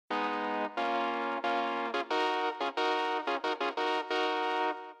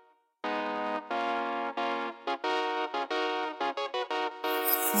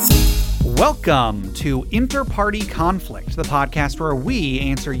Welcome to Inter-Party Conflict, the podcast where we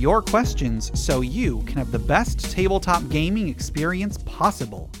answer your questions so you can have the best tabletop gaming experience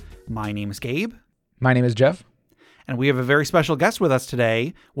possible. My name is Gabe. My name is Jeff. And we have a very special guest with us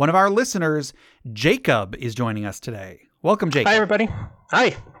today. One of our listeners, Jacob, is joining us today. Welcome, Jacob. Hi, everybody.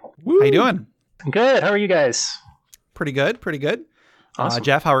 Hi. Woo. How you doing? Good. How are you guys? Pretty good. Awesome.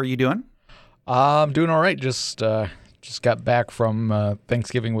 Jeff, how are you doing? I'm doing all right. Just got back from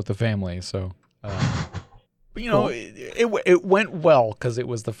Thanksgiving with the family, so Cool. it went well because it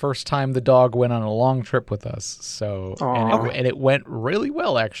was the first time the dog went on a long trip with us. So and it went really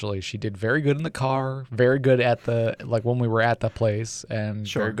well actually. She did very good in the car, very good at when we were at the place, and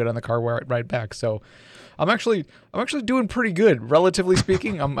very good on the car ride back. So I'm actually doing pretty good, relatively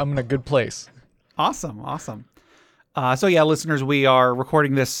speaking. I'm in a good place. Awesome. So listeners, we are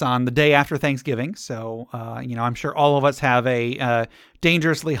recording this on the day after Thanksgiving. So, I'm sure all of us have a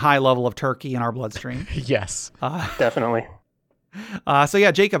dangerously high level of turkey in our bloodstream. Yes, Definitely.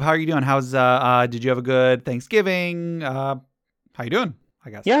 Jacob, how are you doing? Did you have a good Thanksgiving? How you doing, I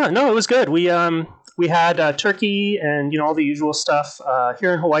guess? Yeah, no, it was good. We had turkey and, all the usual stuff.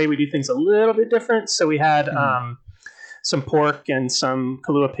 Here in Hawaii, we do things a little bit different. So we had some pork and some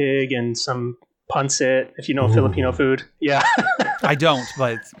Kalua pig and some pancit, if you know Filipino food. Yeah. I don't,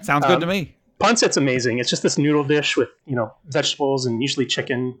 but it sounds good to me. Pancit's amazing. It's just this noodle dish with, vegetables and usually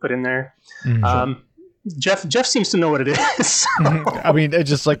chicken put in there. Jeff seems to know what it is. I mean, it's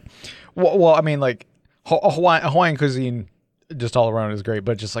just like, Hawaiian cuisine just all around is great,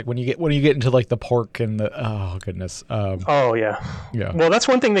 but just like when you get into like the pork and the goodness. Yeah. Well, that's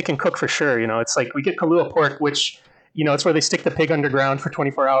one thing they can cook for sure. It's like we get Kalua pork, which it's where they stick the pig underground for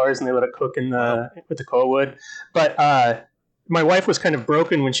 24 hours and they let it cook with the koa wood. But my wife was kind of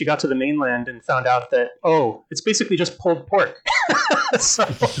broken when she got to the mainland and found out that, it's basically just pulled pork. So,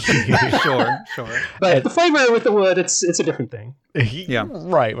 Sure. But the flavor with the wood, it's a different thing. Yeah.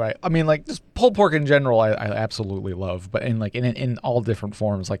 Right. I mean, like just pulled pork in general, I absolutely love, but in all different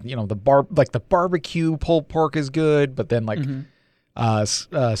forms, like, the barbecue pulled pork is good, but then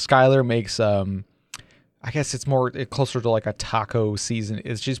Skylar makes, I guess it's closer to like a taco season.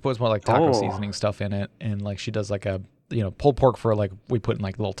 She puts more like taco seasoning stuff in it. And like she does like a, pulled pork for like, we put in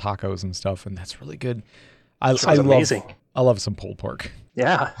like little tacos and stuff. And that's really good. Amazing. I love some pulled pork.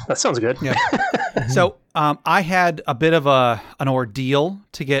 Yeah, that sounds good. Yeah. So I had a bit of an ordeal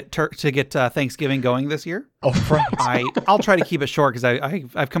to get Thanksgiving going this year. Oh, right. I'll try to keep it short because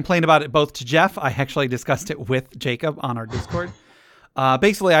I've complained about it both to Jeff. I actually discussed it with Jacob on our Discord.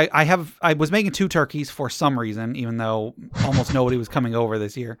 Basically, I was making 2 turkeys for some reason, even though almost nobody was coming over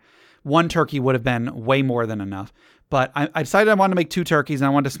this year. 1 turkey would have been way more than enough. But I decided I wanted to make 2 turkeys and I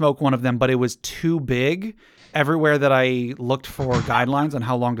wanted to smoke one of them, but it was too big. Everywhere that I looked for guidelines on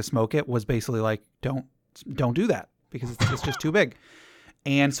how long to smoke it was basically like, don't do that because it's just too big.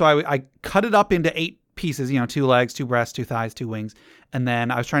 And so I cut it up into 8 pieces, 2 legs, 2 breasts, 2 thighs, 2 wings. And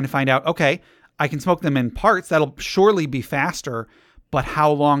then I was trying to find out, okay, I can smoke them in parts. That'll surely be faster. But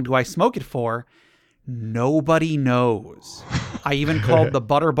how long do I smoke it for? Nobody knows. I even called the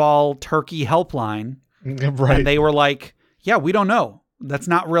Butterball Turkey Helpline. Right. And they were like, yeah, we don't know. That's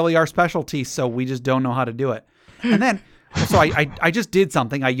not really our specialty, so we just don't know how to do it. And then, so I just did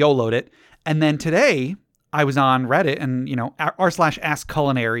something. I YOLO'd it. And then today, I was on Reddit, and,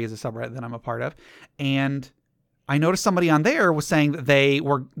 r/askculinary is a subreddit that I'm a part of. And I noticed somebody on there was saying that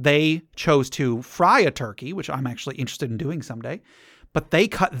they chose to fry a turkey, which I'm actually interested in doing someday. But they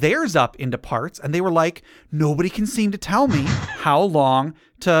cut theirs up into parts, and they were like, nobody can seem to tell me how long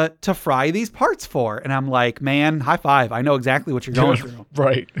to fry these parts for. And I'm like, man, high five. I know exactly what you're going through.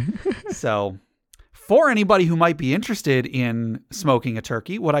 Right. So for anybody who might be interested in smoking a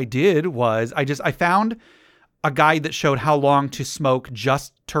turkey, what I did was I found a guide that showed how long to smoke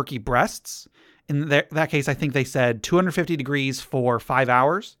just turkey breasts. In that case, I think they said 250 degrees for 5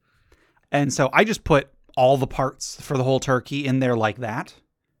 hours. And so I just put all the parts for the whole turkey in there like that,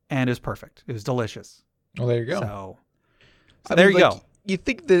 and it was perfect. It was delicious. Well, there you go. So there you go. You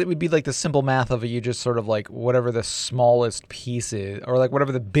think that it would be like the simple math of it, you just sort of like whatever the smallest piece is, or like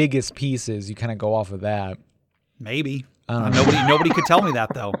whatever the biggest piece is, you kind of go off of that. Maybe. Nobody could tell me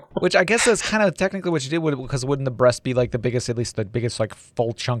that though. Which I guess that's kind of technically what you did, because wouldn't the breast be like at least the biggest like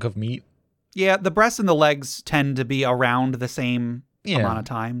full chunk of meat? Yeah, the breasts and the legs tend to be around the same amount of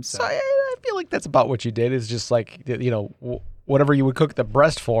time. So I feel like that's about what you did. Is just like, whatever you would cook the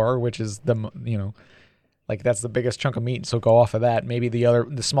breast for, which is like that's the biggest chunk of meat. So go off of that. Maybe the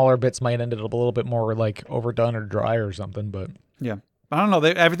smaller bits might end up a little bit more like overdone or dry or something. But yeah. I don't know.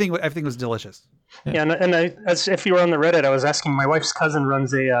 Everything was delicious. Yeah, and as if you were on the Reddit, I was asking, my wife's cousin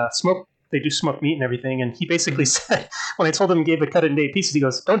runs a smoke. They do smoked meat and everything, and he basically said, when I told him he gave it cut in 8 pieces, he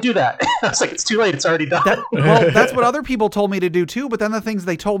goes, "Don't do that." I was like, "It's too late. It's already done." Well, that's what other people told me to do too. But then the things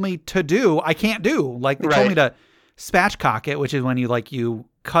they told me to do, I can't do. Like they told me to spatchcock it, which is when you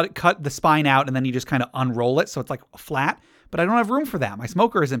cut the spine out and then you just kind of unroll it so it's like flat. But I don't have room for that. My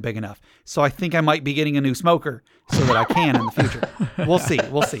smoker isn't big enough, so I think I might be getting a new smoker so that I can in the future. We'll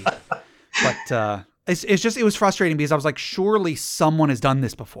see. But it was frustrating because I was like, surely someone has done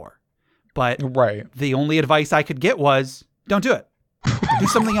this before. But the only advice I could get was, don't do it. Do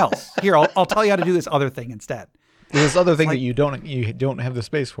something else. Here, I'll tell you how to do this other thing instead. This other thing that you don't have the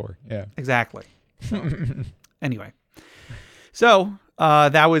space for. Yeah, exactly. Anyway, so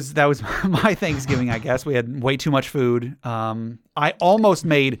that was my Thanksgiving. I guess we had way too much food. I almost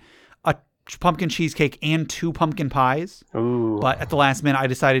made a pumpkin cheesecake and 2 pumpkin pies. Ooh. But at the last minute, I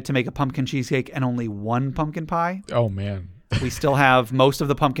decided to make a pumpkin cheesecake and only 1 pumpkin pie. Oh man. We still have most of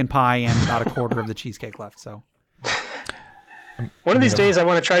the pumpkin pie and about a quarter of the cheesecake left. So, one of these days, I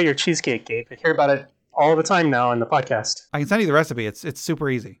want to try your cheesecake, Gabe. I hear about it all the time now on the podcast. I can send you the recipe. It's super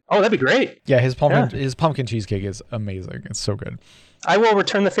easy. Oh, that'd be great. Yeah, his pumpkin cheesecake is amazing. It's so good. I will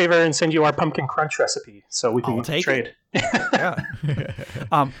return the favor and send you our pumpkin crunch recipe so we can trade. Yeah.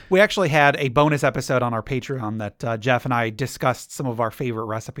 We actually had a bonus episode on our Patreon that Jeff and I discussed some of our favorite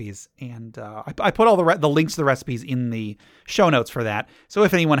recipes, and I put all the links to the recipes in the show notes for that. So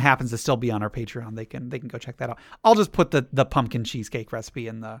if anyone happens to still be on our Patreon, they can go check that out. I'll just put the pumpkin cheesecake recipe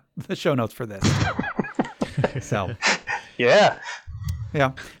in the show notes for this. So yeah.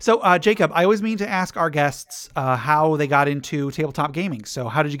 Yeah. So, Jacob, I always mean to ask our guests how they got into tabletop gaming. So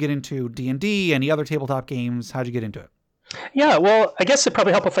how did you get into D&D, any other tabletop games? How did you get into it? Yeah, well, I guess it'd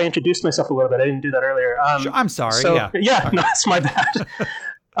probably help if I introduced myself a little bit. I didn't do that earlier. Sure, I'm sorry. Yeah, no, that's my bad.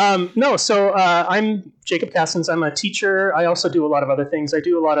 I'm Jacob Cassens. I'm a teacher. I also do a lot of other things. I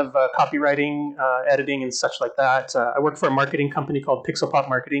do a lot of copywriting, editing, and such like that. I work for a marketing company called Pixel Pop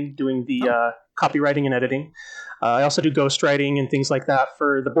Marketing, doing the copywriting and editing. I also do ghostwriting and things like that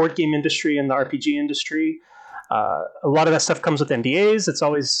for the board game industry and the RPG industry. A lot of that stuff comes with NDAs. It's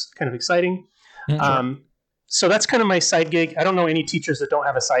always kind of exciting. Sure. So that's kind of my side gig. I don't know any teachers that don't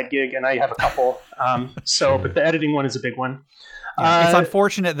have a side gig, and I have a couple. But the editing one is a big one. Yeah, it's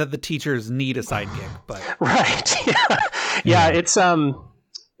unfortunate that the teachers need a side gig, but right. Yeah.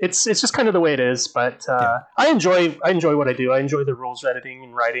 It's just kind of the way it is. But I enjoy what I do. I enjoy the rules editing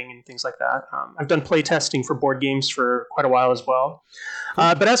and writing and things like that. I've done play testing for board games for quite a while as well.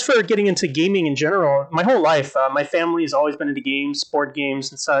 But as for getting into gaming in general, my whole life, my family has always been into games, board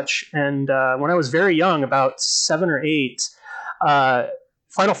games and such. And when I was very young, about 7 or 8,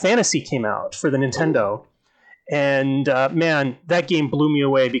 Final Fantasy came out for the Nintendo. And man, that game blew me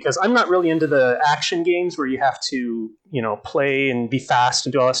away because I'm not really into the action games where you have to, play and be fast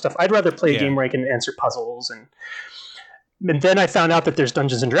and do all that stuff. I'd rather play a game where I can answer puzzles. And then I found out that there's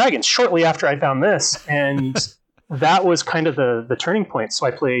Dungeons and Dragons shortly after I found this. And that was kind of the turning point. So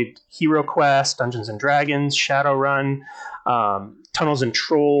I played Hero Quest, Dungeons and Dragons, Shadowrun, Tunnels and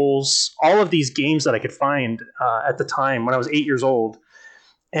Trolls, all of these games that I could find at the time when I was 8 years old.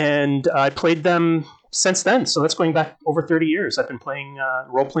 And I played them since then. So that's going back over 30 years. I've been playing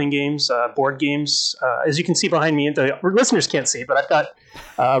role-playing games, board games. As you can see behind me, the listeners can't see, but I've got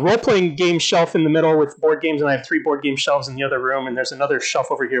a role-playing game shelf in the middle with board games, and I have 3 board game shelves in the other room, and there's another shelf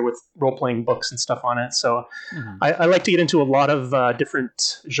over here with role-playing books and stuff on it. So I like to get into a lot of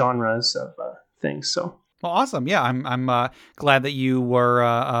different genres of things. So. Well, awesome. Yeah, I'm glad that you were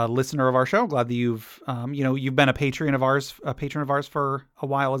a listener of our show. Glad that you've been a patron of ours for a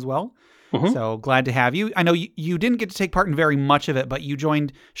while as well. Mm-hmm. So glad to have you. I know you didn't get to take part in very much of it, but you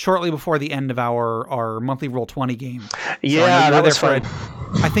joined shortly before the end of our monthly Roll20 game. Yeah, that was fun.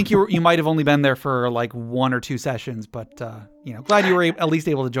 I think you might have only been there for like 1 or 2 sessions, but glad you were at least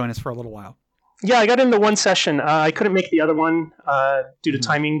able to join us for a little while. Yeah, I got into one session. I couldn't make the other one due to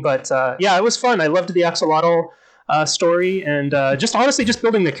timing, but it was fun. I loved the Axolotl story, and just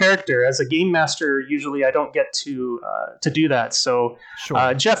building the character. As a game master, usually I don't get to do that. So,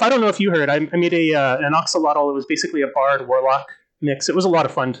 sure. Jeff, I don't know if you heard. I made an Axolotl. It was basically a bard warlock mix. It was a lot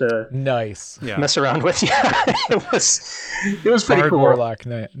of fun to mess around with. Yeah, it was pretty cool. Warlock,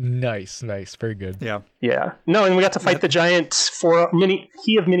 nice, very good. Yeah. No, and we got to fight the giant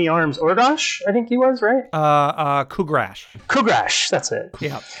he of many arms, Orgosh, I think he was, right? Kugrash, that's it.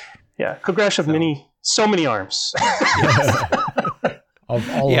 Yeah, Kugrash of so many arms. Of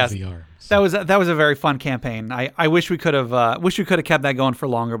all of the arms. That was a very fun campaign. I wish we could have kept that going for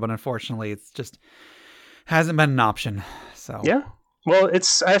longer, but unfortunately, it's just hasn't been an option. So yeah. Well,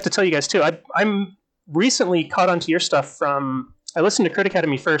 I have to tell you guys too. I'm recently caught onto your stuff from. I listened to Crit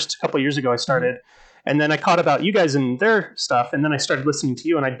Academy first a couple of years ago. I started, and then I caught about you guys and their stuff, and then I started listening to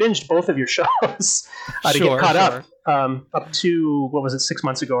you, and I binged both of your shows to get caught up. Up to what was it, 6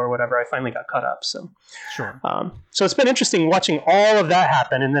 months ago or whatever? I finally got caught up. So so it's been interesting watching all of that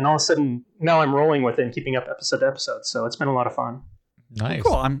happen, and then all of a sudden now I'm rolling with it and keeping up episode to episode. So it's been a lot of fun. Nice.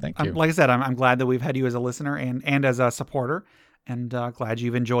 Cool. Thank you. Like I said, I'm glad that we've had you as a listener and as a supporter, and glad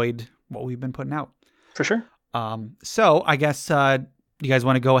you've enjoyed what we've been putting out. For sure. So I guess you guys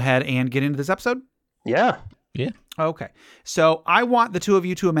want to go ahead and get into this episode? Yeah. Okay. So I want the two of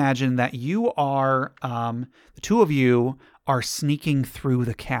you to imagine that you are the two of you are sneaking through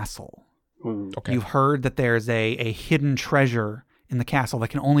the castle. Okay. You've heard that there's a hidden treasure in the castle that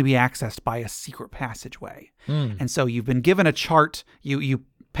can only be accessed by a secret passageway. And so you've been given a chart. You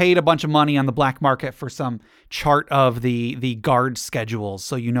paid a bunch of money on the black market for some chart of the guard schedules,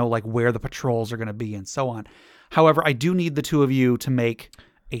 so you know like where the patrols are going to be and so on. However, I do need the two of you to make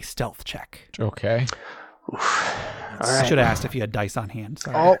a stealth check. Okay. All right. Should have asked if you had dice on hand.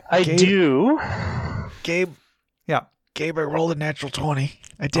 Sorry. Oh, I do. Gabe. Yeah. Gabe, I rolled a natural 20.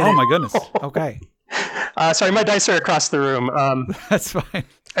 I did. Oh my goodness. Okay. Sorry, my dice are across the room. That's fine.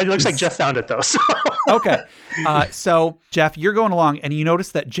 It looks like Jeff found it though. So. Okay. So Jeff, you're going along and you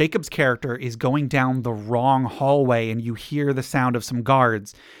notice that Jacob's character is going down the wrong hallway and you hear the sound of some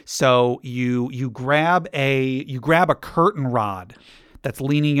guards. So you grab a curtain rod that's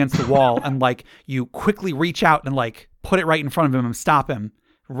leaning against the wall and like you quickly reach out and like put it right in front of him and stop him,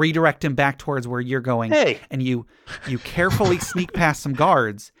 redirect him back towards where you're going. Hey. And you carefully sneak past some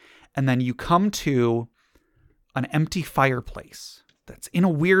guards and then you come to an empty fireplace. That's in a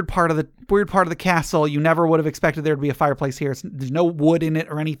weird part of the castle. You never would have expected there to be a fireplace here. There's no wood in it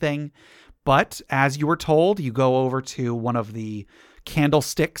or anything. But as you were told, you go over to one of the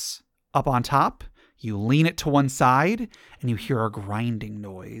candlesticks up on top. You lean it to one side and you hear a grinding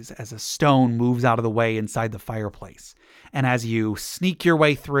noise as a stone moves out of the way inside the fireplace. And as you sneak your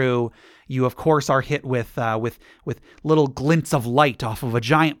way through, you of course are hit with little glints of light off of a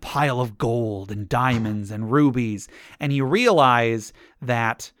giant pile of gold and diamonds and rubies. And you realize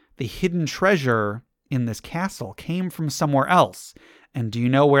that the hidden treasure in this castle came from somewhere else. And do you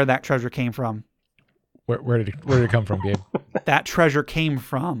know where that treasure came from? Where did it come from, Gabe? That treasure came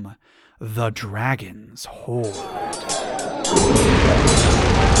from the Dragon's Hoard.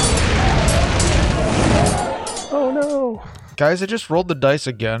 Oh no. Guys, I just rolled the dice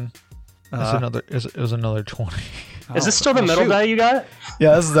again. It was another 20. Is this still the metal die you got?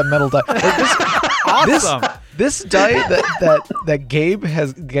 Yeah, this is that metal die. Awesome. This die that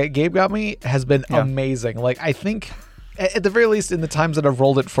Gabe got me has been amazing. Like I think at the very least in the times that I've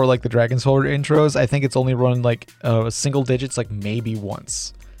rolled it for like the Dragon's Hoard intros, I think it's only run like single digits like maybe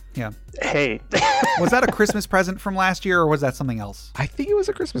once. Yeah. Hey. Was that a Christmas present from last year or was that something else? I think it was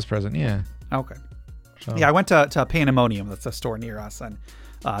a Christmas present, yeah. Okay. So. Yeah, I went to Pandemonium. That's a store near us, and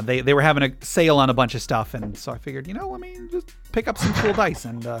they were having a sale on a bunch of stuff, and so I figured, let me just pick up some cool dice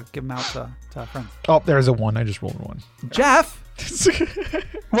and give them out to friends. Oh, there's a 1. I just rolled 1. Jeff!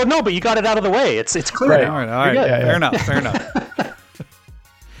 Well, no, but you got it out of the way. It's clear. Right. All right. Yeah. Fair enough.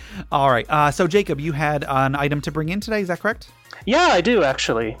 All right. So, Jacob, you had an item to bring in today. Is that correct? Yeah, I do,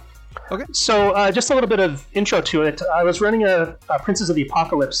 actually. Okay. So just a little bit of intro to it. I was running a Princes of the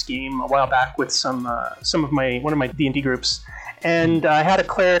Apocalypse game a while back with one of my D&D groups, and I had a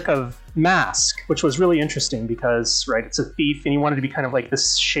cleric of Mask, which was really interesting because it's a thief, and he wanted to be kind of like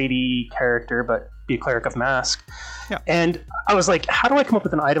this shady character, but be a cleric of Mask. Yeah. And I was like, how do I come up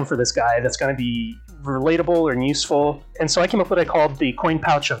with an item for this guy that's going to be relatable and useful? And so I came up with what I called the Coin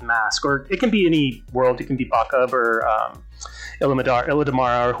Pouch of Mask, or it can be any world. It can be Bakub or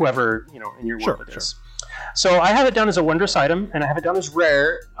Illidamara or whoever in your world it is. So I have it down as a wondrous item, and I have it down as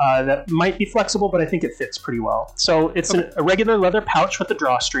rare. That might be flexible, but I think it fits pretty well. So it's a regular leather pouch with a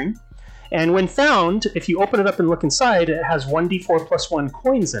drawstring, and when found, if you open it up and look inside, it has 1d4 plus 1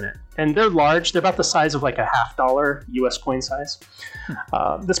 coins in it, and they're large. They're about the size of like a $50 US coin size.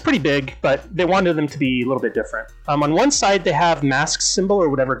 That's pretty big, but they wanted them to be a little bit different. On one side, they have Mask's symbol or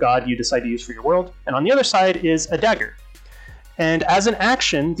whatever god you decide to use for your world, and on the other side is a dagger. And as an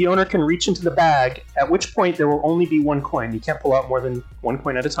action, the owner can reach into the bag, at which point there will only be 1 coin. You can't pull out more than 1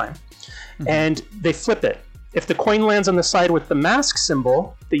 coin at a time. Mm-hmm. And they flip it. If the coin lands on the side with the Mask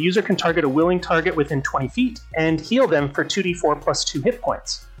symbol, the user can target a willing target within 20 feet and heal them for 2d4 plus 2 hit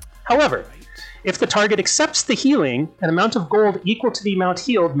points. However, if the target accepts the healing, an amount of gold equal to the amount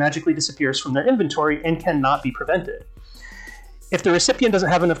healed magically disappears from their inventory and cannot be prevented. If the recipient doesn't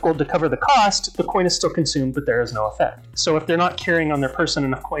have enough gold to cover the cost, the coin is still consumed, but there is no effect. So if they're not carrying on their person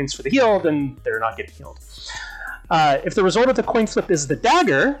enough coins for the heal, then they're not getting healed. If the result of the coin flip is the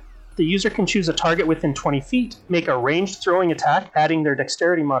dagger, the user can choose a target within 20 feet, make a ranged throwing attack, adding their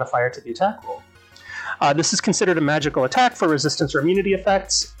dexterity modifier to the attack roll. This is considered a magical attack for resistance or immunity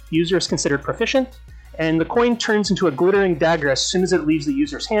effects. The user is considered proficient, and the coin turns into a glittering dagger as soon as it leaves the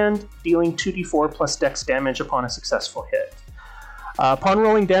user's hand, dealing 2d4 plus dex damage upon a successful hit. Upon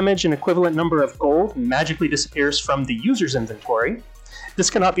rolling damage, an equivalent number of gold magically disappears from the user's inventory.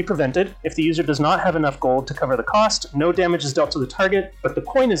 This cannot be prevented. If the user does not have enough gold to cover the cost, no damage is dealt to the target, but the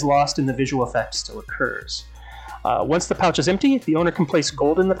coin is lost and the visual effect still occurs. Once the pouch is empty, the owner can place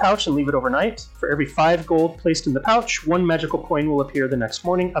gold in the pouch and leave it overnight. For every 5 gold placed in the pouch, 1 magical coin will appear the next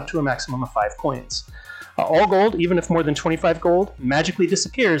morning, up to a maximum of 5 coins. All gold, even if more than 25 gold, magically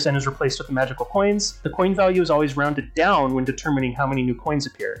disappears and is replaced with the magical coins. The coin value is always rounded down when determining how many new coins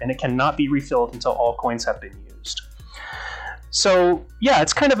appear, and it cannot be refilled until all coins have been used. So, yeah,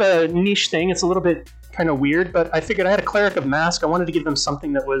 it's kind of a niche thing. It's a little bit kind of weird, but I figured I had a cleric of Mask. I wanted to give them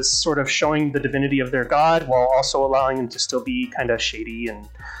something that was sort of showing the divinity of their god while also allowing them to still be kind of shady and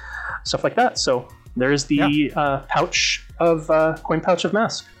stuff like that. So there's the pouch of coin pouch of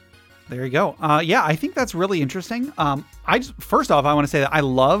Mask. There you go. Yeah, I think that's really interesting. First off, I want to say that I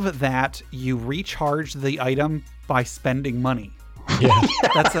love that you recharge the item by spending money. Yeah.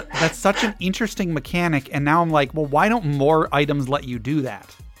 That's such an interesting mechanic, and now I'm like, well, why don't more items let you do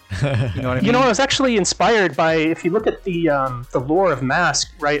that? You know what I mean? You know, I was actually inspired by, if you look at the lore of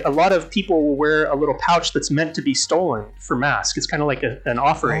Mask, right? A lot of people will wear a little pouch that's meant to be stolen for Mask. It's kind of like an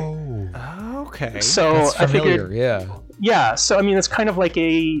offering. Oh, okay. So That's familiar, I figured, yeah. So I mean, it's kind of like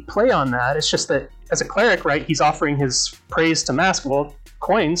a play on that. It's just that as a cleric, right? He's offering his praise to Mask. Well,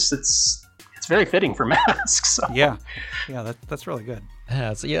 coins. It's very fitting for Mask. So. Yeah, that's really good.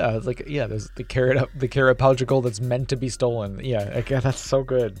 There's the carrot pouch of gold that's meant to be stolen. Yeah, that's so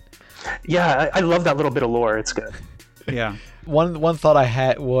good. Yeah, I love that little bit of lore. It's good. Yeah. One thought I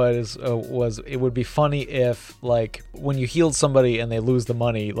had was it would be funny if, like, when you healed somebody and they lose the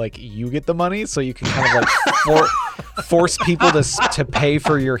money, like, you get the money, so you can kind of like force people to pay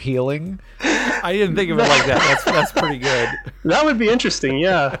for your healing. I didn't think of it like that. That's pretty good. That would be interesting.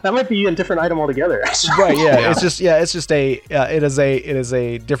 Yeah, that might be a different item altogether. Right. Yeah. It is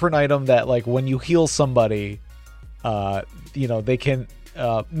a different item that, like, when you heal somebody, they can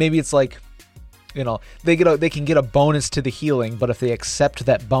maybe it's like, they can get a bonus to the healing, but if they accept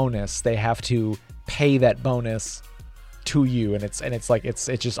that bonus, they have to pay that bonus to you, and it's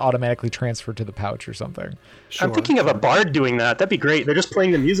just automatically transferred to the pouch or something. Sure. I'm thinking of a bard doing that. That'd be great. They're just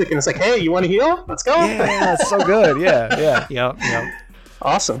playing the music, and it's like, hey, you want to heal? Let's go. Yeah, it's so good. Yeah. Yep.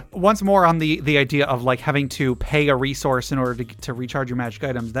 Awesome. Once more on the idea of, like, having to pay a resource in order to recharge your magic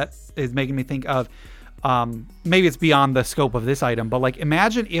items, that is making me think of, maybe it's beyond the scope of this item, but, like,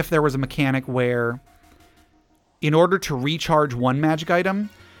 imagine if there was a mechanic where in order to recharge one magic item,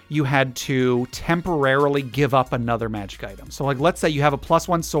 you had to temporarily give up another magic item. So, like, let's say you have a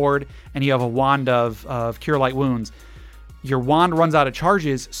 +1 sword and you have a wand of Cure Light Wounds. Your wand runs out of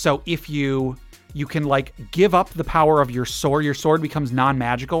charges, so if you can, like, give up the power of your sword becomes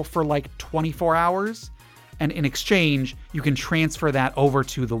non-magical for, like, 24 hours, and in exchange, you can transfer that over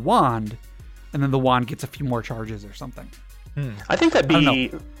to the wand, and then the wand gets a few more charges or something. I think that'd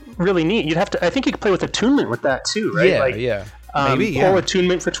be really neat. I think you could play with attunement with that too, right? Yeah. Maybe, pull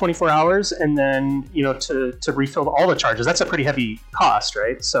attunement for 24 hours, and then, to refill all the charges. That's a pretty heavy cost,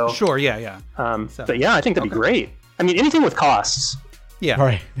 right? So sure, yeah. But yeah, I think that'd be great. I mean, anything with costs. Yeah.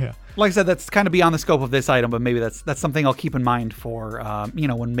 Right. Yeah. Like I said, that's kind of beyond the scope of this item, but maybe that's something I'll keep in mind for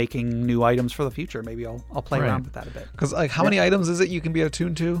when making new items for the future. Maybe I'll play around with that a bit. Because, like, how many items is it you can be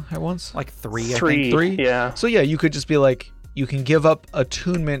attuned to at once? Like 3. I think. 3. Yeah. So yeah, you could just be like, you can give up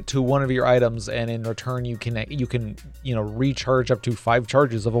attunement to one of your items, and in return you can recharge up to 5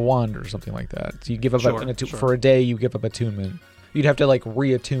 charges of a wand or something like that. So you give up for a day, you give up attunement. You'd have to, like,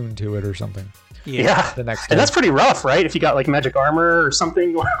 reattune to it or something. Yeah. The next day. And that's pretty rough, right? If you got, like, magic armor or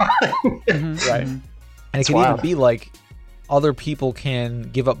something. Right. And it can even be like other people can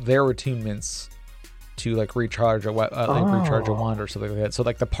give up their attunements to, like, recharge a wand or something like that. So,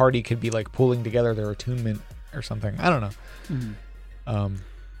 like, the party could be, like, pulling together their attunement or something. I don't know.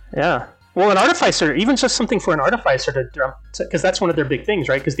 Yeah. Well, an artificer, even just something for an artificer to because that's one of their big things,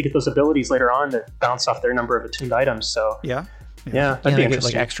 right? Because they get those abilities later on that bounce off their number of attuned items. So yeah, that'd be they interesting. get,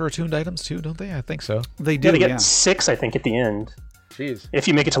 like, extra attuned items too, don't they? I think so. They do. Yeah, they get 6, I think, at the end. Jeez. If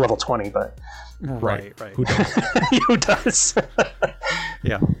you make it to level 20, but right. Who does? Who does?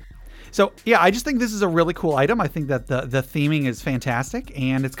 Yeah. So yeah, I just think this is a really cool item. I think that the theming is fantastic,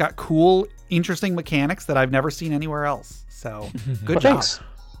 and it's got cool, interesting mechanics that I've never seen anywhere else. So good job. Thanks.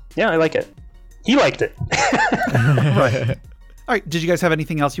 Yeah, I like it. He liked it. Right. All right. Did you guys have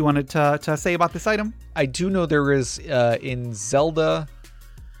anything else you wanted to say about this item? I do know there is in Zelda,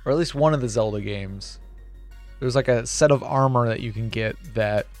 or at least one of the Zelda games, there's like a set of armor that you can get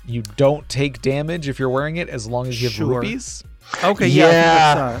that you don't take damage if you're wearing it as long as you have rubies. Okay, yeah.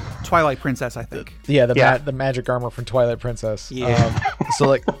 I think that's, Twilight Princess, I think. The magic armor from Twilight Princess. Yeah. So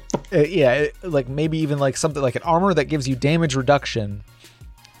like, like maybe even like something like an armor that gives you damage reduction.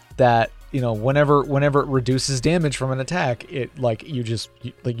 That whenever it reduces damage from an attack, it like you just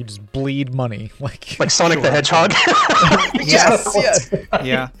bleed money like Sonic the Hedgehog. Yes.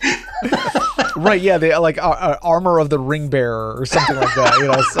 Yeah. Right. Yeah. They like armor of the ring bearer or something like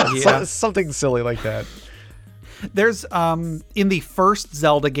that. Something silly like that. There's in the first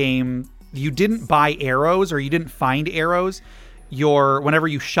Zelda game, you didn't buy arrows or you didn't find arrows. Whenever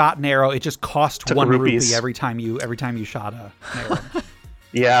you shot an arrow, it just cost 1 rupee every time you shot an arrow.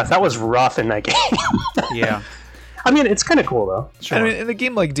 Yeah, that was rough in that game. Yeah. I mean, it's kind of cool though. Sure. I mean, in a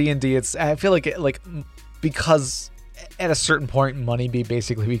game like D&D, I feel like because at a certain point, money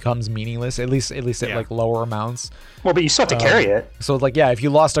basically becomes meaningless. At least at like lower amounts. Well, but you still have to carry it. So like, yeah, if you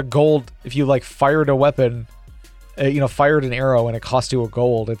lost a gold, if you like fired a weapon, fired an arrow and it cost you a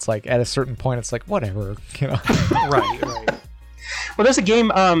gold, it's like at a certain point, it's like whatever, Right. Well, there's a game.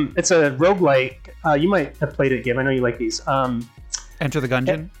 It's a roguelike. You might have played it, Gabe. I know you like these. Enter the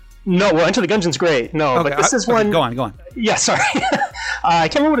Gungeon? No, well, Enter the Gungeon's great. No, okay, but this is one... Go on. Yeah, sorry. I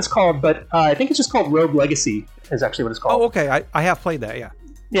can't remember what it's called, but I think it's just called Rogue Legacy is actually what it's called. Oh, okay. I have played that, yeah.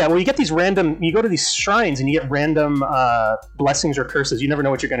 Yeah, well, you get these random... You go to these shrines and you get random blessings or curses. You never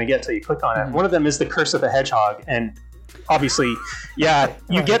know what you're going to get until you click on it. Mm-hmm. One of them is the Curse of the Hedgehog, and obviously, yeah,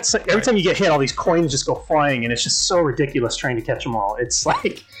 you get... Every time you get hit, all these coins just go flying, and it's just so ridiculous trying to catch them all. It's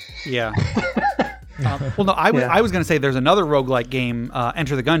like... Yeah. Well, no, I was going to say there's another roguelike game,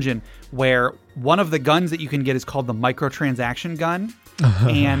 Enter the Gungeon, where one of the guns that you can get is called the microtransaction gun,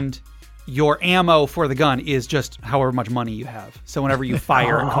 and your ammo for the gun is just however much money you have. So whenever you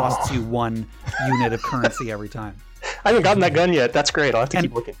fire, it costs you 1 unit of currency every time. I haven't gotten that gun yet. That's great. I'll have to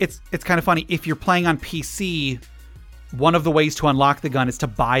keep looking. It's kind of funny. If you're playing on PC, one of the ways to unlock the gun is to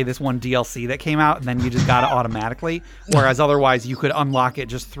buy this one DLC that came out, and then you just got it automatically. Whereas otherwise, you could unlock it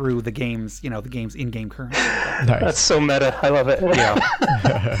just through the game's, the game's in-game currency. Nice. That's so meta. I love it.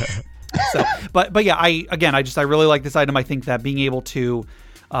 Yeah. So, but yeah, I really like this item. I think that being able to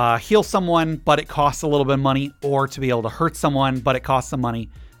heal someone, but it costs a little bit of money, or to be able to hurt someone, but it costs some money,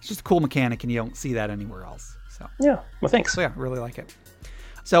 it's just a cool mechanic, and you don't see that anywhere else. So yeah, well, thanks. So yeah, really like it.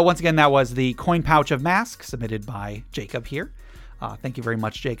 So once again, that was the Coin Pouch of Mask submitted by Jacob here. Thank you very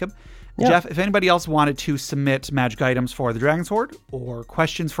much, Jacob. Yeah. Jeff, if anybody else wanted to submit magic items for the Dragon's Hoard, or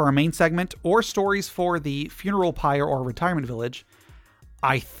questions for our main segment, or stories for the Funeral Pyre or Retirement Village,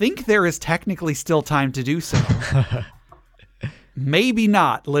 I think there is technically still time to do so. Maybe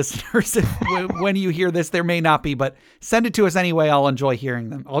not, listeners. When you hear this, there may not be, but send it to us anyway. I'll enjoy hearing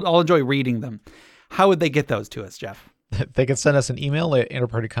them. I'll enjoy reading them. How would they get those to us, Jeff? They can send us an email at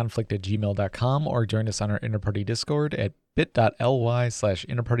interpartyconflict@gmail.com or join us on our Interparty Discord at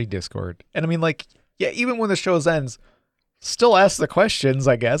bit.ly/interpartydiscord. And I mean, like, yeah, even when the show ends, still ask the questions,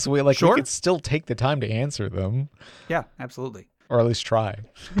 I guess. We could still take the time to answer them. Yeah, absolutely. Or at least try.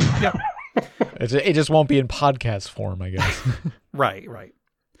 Yeah. It just won't be in podcast form, I guess. Right.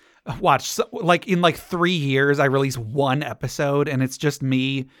 Watch, so, in 3 years, I release one episode, and it's just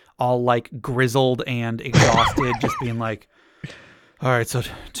me all grizzled and exhausted, just being like, all right, so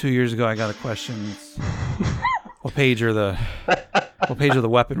 2 years ago, I got a question. What page are the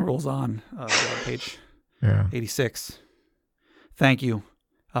weapon rules on? Page 86. Thank you.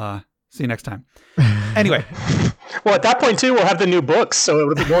 See you next time. Anyway. Well, at that point, too, we'll have the new books, so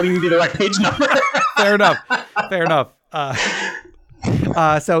it won't even be the right page number. Fair enough.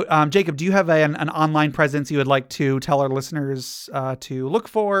 So, Jacob, do you have an online presence you would like to tell our listeners to look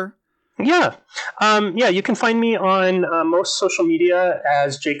for? Yeah. You can find me on most social media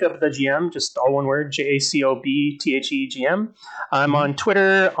as Jacob the GM, just all one word, JACOBTHEGM. I'm on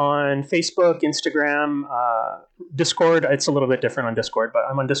Twitter, on Facebook, Instagram, Discord. It's a little bit different on Discord, but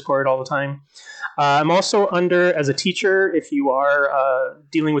I'm on Discord all the time. I'm also as a teacher, if you are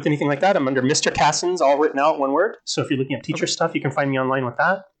dealing with anything like that, I'm under Mr. Cassins, all written out, one word. So if you're looking at teacher stuff, you can find me online with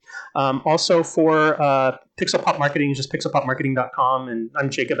that. Also for Pixel Pop Marketing, just pixelpopmarketing.com, and I'm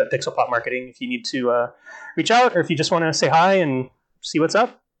Jacob at Pixel Pop Marketing. If you need to reach out, or if you just want to say hi and see what's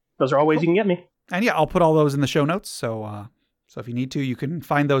up, those are all ways you can get me. And yeah, I'll put all those in the show notes, so So if you need to, you can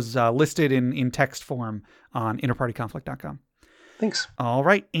find those listed in text form on interpartyconflict.com. Thanks. All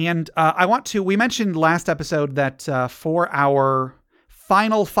right. And we mentioned last episode that for our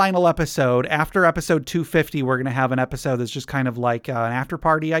final episode, after episode 250, we're going to have an episode that's just kind of like an after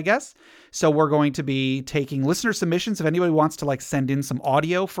party, I guess. So we're going to be taking listener submissions. If anybody wants to send in some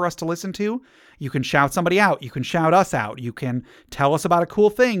audio for us to listen to, you can shout somebody out. You can shout us out. You can tell us about a cool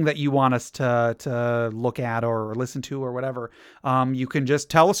thing that you want us to look at or listen to or whatever. You can just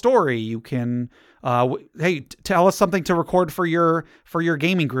tell a story. You can, tell us something to record for your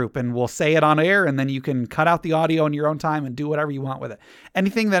gaming group, and we'll say it on air, and then you can cut out the audio in your own time and do whatever you want with it.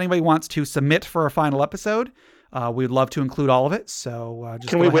 Anything that anybody wants to submit for a final episode, we'd love to include all of it. So just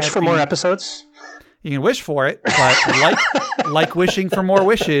can we wish for more episodes? You can wish for it, but like wishing for more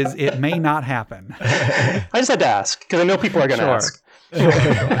wishes, it may not happen. I just had to ask because I know people are going to ask. Sure.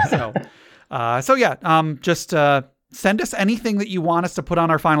 Just send us anything that you want us to put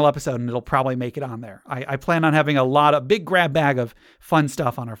on our final episode, and it'll probably make it on there. I plan on having a big grab bag of fun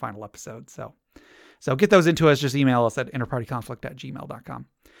stuff on our final episode. So get those into us. Just email us at interpartyconflict@gmail.com.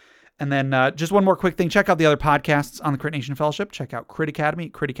 And then just one more quick thing. Check out the other podcasts on the Crit Nation Fellowship. Check out Crit Academy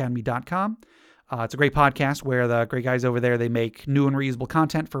at critacademy.com. It's a great podcast where the great guys over there, they make new and reusable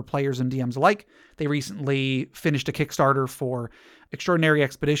content for players and DMs alike. They recently finished a Kickstarter for Extraordinary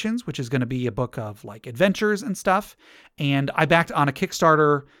Expeditions, which is going to be a book of adventures and stuff. And I backed on a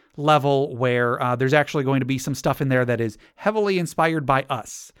Kickstarter level where there's actually going to be some stuff in there that is heavily inspired by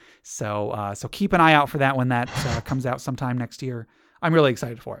us. So keep an eye out for that when that comes out sometime next year. I'm really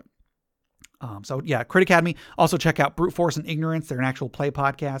excited for it. Crit Academy. Also check out Brute Force and Ignorance. They're an actual play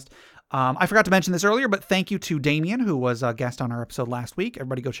podcast. I forgot to mention this earlier, but thank you to Damien, who was a guest on our episode last week.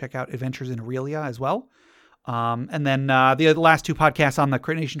 Everybody go check out Adventures in Aurelia as well. And then the last two podcasts on the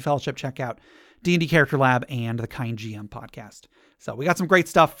Crit Nation Fellowship, check out D&D Character Lab and the Kind GM podcast. So we got some great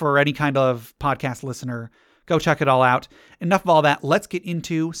stuff for any kind of podcast listener. Go check it all out. Enough of all that. Let's get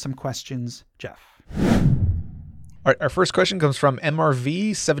into some questions, Jeff. All right, our first question comes from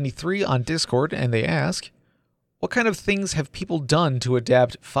MRV73 on Discord, and they ask, what kind of things have people done to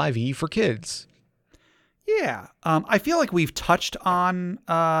adapt 5e for kids? Yeah, I feel like we've touched on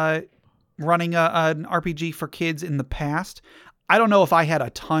running an RPG for kids in the past. I don't know if I had a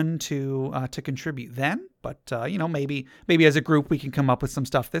ton to contribute then, but maybe as a group we can come up with some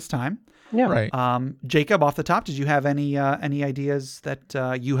stuff this time. Yeah, right. Jacob, off the top, did you have any ideas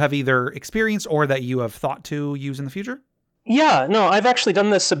that you have either experienced or that you have thought to use in the future? Yeah, no, I've actually done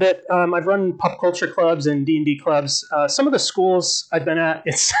this a bit. I've run pop culture clubs and D&D clubs. Some of the schools I've been at,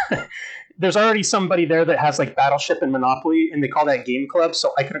 it's there's already somebody there that has Battleship and Monopoly, and they call that game club,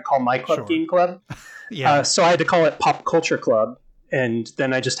 so I couldn't call my club game club. Yeah. So I had to call it pop culture club, and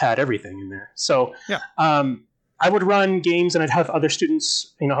then I just had everything in there. So I would run games, and I'd have other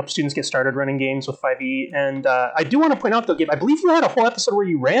students, help students get started running games with 5e. And I do want to point out, though, Gabe, I believe you had a whole episode where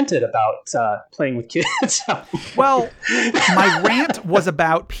you ranted about playing with kids. Well, my rant was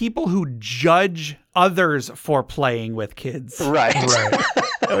about people who judge others for playing with kids. Right.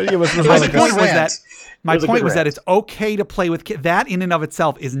 My point was that it's okay to play with kids. That in and of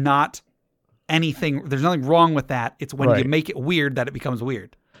itself is not anything. There's nothing wrong with that. It's when you make it weird that it becomes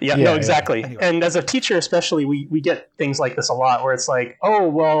weird. Yeah, no, exactly. Yeah. Anyway. And as a teacher, especially, we get things like this a lot where it's like, oh,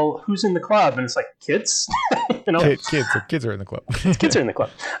 well, who's in the club? And it's like, kids? Kids are in the club. Kids are in the club.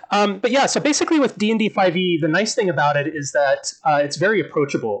 But yeah, so basically with D&D 5e, the nice thing about it is that it's very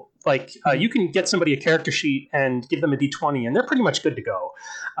approachable. You can get somebody a character sheet and give them a D20, and they're pretty much good to go,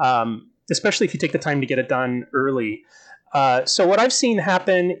 especially if you take the time to get it done early. So what I've seen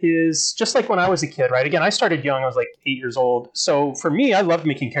happen is just like when I was a kid, right? Again, I started young. I was 8 years old. So for me, I loved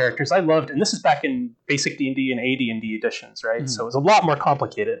making characters. and this is back in basic D&D and AD&D editions, right? Mm-hmm. So it was a lot more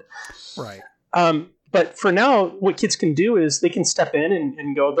complicated. Right. But for now, what kids can do is they can step in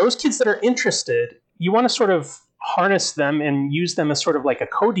and go, those kids that are interested, you want to sort of harness them and use them as sort of like a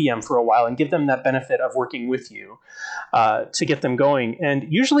co-DM for a while and give them that benefit of working with you to get them going. And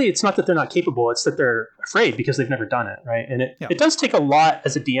usually it's not that they're not capable, it's that they're afraid because they've never done it, right? And it does take a lot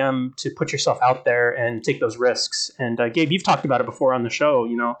as a DM to put yourself out there and take those risks. And Gabe, you've talked about it before on the show,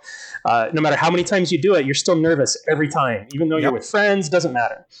 no matter how many times you do it, you're still nervous every time. Even though you're with friends, doesn't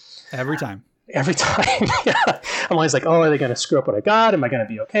matter. Every time. Yeah. I'm always like, oh, are they going to screw up what I got? Am I going to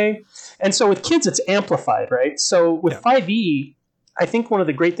be okay? And so with kids, it's amplified, right? So with 5e, I think one of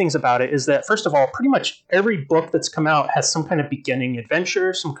the great things about it is that, first of all, pretty much every book that's come out has some kind of beginning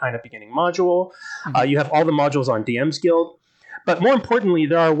adventure, some kind of beginning module. Mm-hmm. You have all the modules on DM's Guild. But more importantly,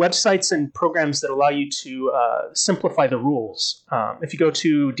 there are websites and programs that allow you to simplify the rules. If you go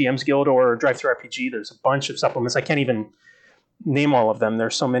to DM's Guild or Drive-Thru RPG, there's a bunch of supplements. I can't even name all of them.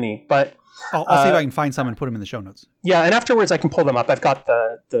 There's so many, but I'll see if I can find some and put them in the show notes. Yeah, and afterwards I can pull them up. I've got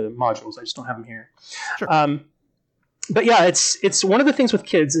the modules. I just don't have them here. Sure. But yeah, it's one of the things with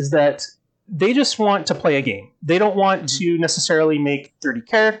kids is that they just want to play a game. They don't want to necessarily make 30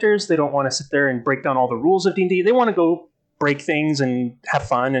 characters. They don't want to sit there and break down all the rules of D&D. They want to go break things and have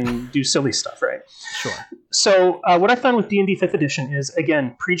fun and do silly stuff, right? Sure. So what I found with D&D 5th edition is,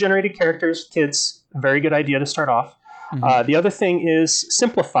 again, pre-generated characters, kids, a very good idea to start off. The other thing is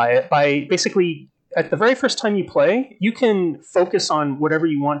simplify it by basically, at the very first time you play, you can focus on whatever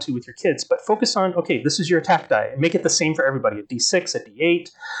you want to with your kids, but focus on, okay, this is your attack die. Make it the same for everybody, a D6, a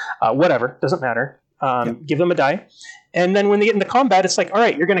D8, whatever, doesn't matter. Give them a die. And then when they get into combat, it's like, all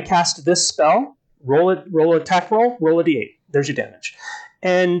right, you're going to cast this spell, roll an attack roll a D8. There's your damage.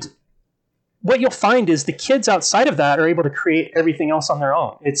 And what you'll find is the kids outside of that are able to create everything else on their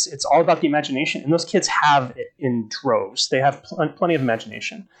own. It's all about the imagination, and those kids have it in droves. They have plenty of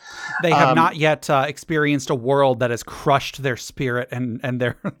imagination. They have not yet experienced a world that has crushed their spirit and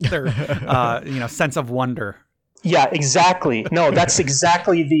their sense of wonder. Yeah, exactly. No, that's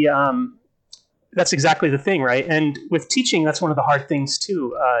exactly the thing, right? And with teaching, that's one of the hard things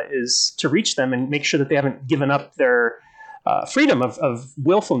too, is to reach them and make sure that they haven't given up their freedom of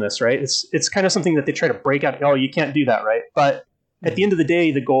willfulness, right? It's kind of something that they try to break out. Oh, you can't do that, right? But at the end of the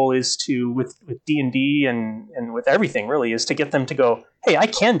day, the goal is to, with D&D and with everything really, is to get them to go, hey, I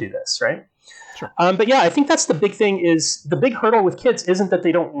can do this, right? Sure. But yeah, I think that's the big thing. Is the big hurdle with kids isn't that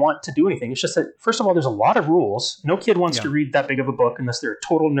they don't want to do anything. It's just that, first of all, there's a lot of rules. No kid wants to read that big of a book unless they're a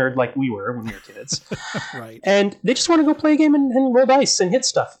total nerd like we were when we were kids. Right. And they just want to go play a game and roll dice and hit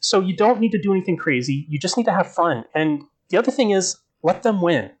stuff. So you don't need to do anything crazy. You just need to have fun. And the other thing is, let them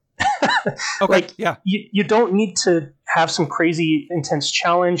win. Okay. You don't need to have some crazy intense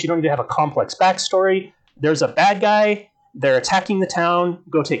challenge. You don't need to have a complex backstory. There's a bad guy. They're attacking the town.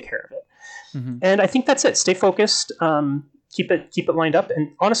 Go take care of it. Mm-hmm. And I think that's it. Stay focused. Keep it lined up.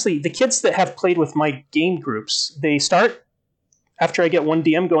 And honestly, the kids that have played with my game groups, they start after I get one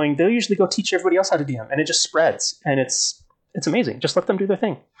DM going. They'll usually go teach everybody else how to DM, and it just spreads. And it's amazing. Just let them do their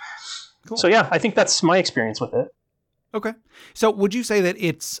thing. Cool. So yeah, I think that's my experience with it. Okay. So would you say that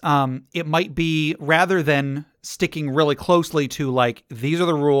it might be, rather than sticking really closely to like, these are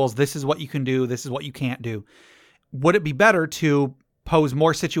the rules, this is what you can do, this is what you can't do, would it be better to pose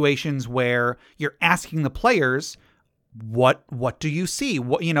more situations where you're asking the players, what do you see?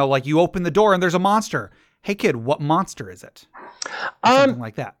 What, like you open the door and there's a monster. Hey kid, what monster is it? Something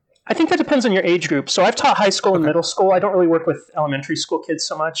like that. I think that depends on your age group. So I've taught high school and middle school. I don't really work with elementary school kids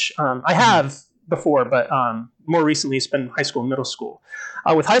so much. I have before, but more recently it's been high school and middle school.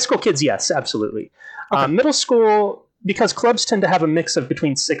 With high school kids, yes, absolutely. Okay. Middle school, because clubs tend to have a mix of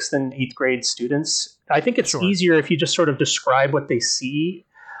between 6th and 8th grade students, I think it's easier if you just sort of describe what they see.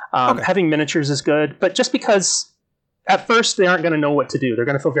 Having miniatures is good, but just because at first they aren't going to know what to do. They're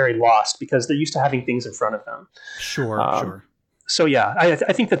going to feel very lost because they're used to having things in front of them. Sure. So yeah,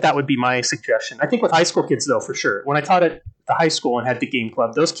 I think that would be my suggestion. I think with high school kids, though, for sure. When I taught at the high school and had the game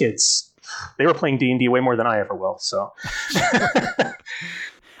club, those kids, they were playing D&D way more than I ever will. So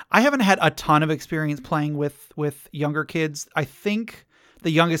I haven't had a ton of experience playing with younger kids. I think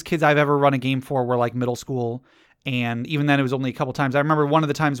the youngest kids I've ever run a game for were like middle school. And even then it was only a couple times. I remember one of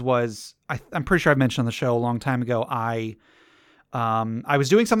the times was, I'm pretty sure I've mentioned on the show a long time ago, I was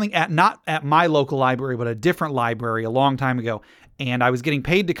doing something not at my local library, but a different library a long time ago. And I was getting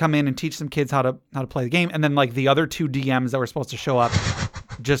paid to come in and teach some kids how to play the game. And then like the other 2 DMs that were supposed to show up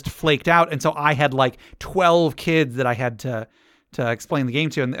just flaked out. And so I had like 12 kids that I had to explain the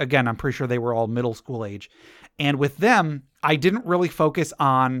game to. And again, I'm pretty sure they were all middle school age. And with them, I didn't really focus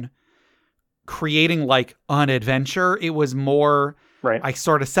on creating like an adventure. It was more, I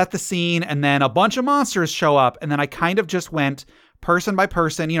sort of set the scene and then a bunch of monsters show up. And then I kind of just went person by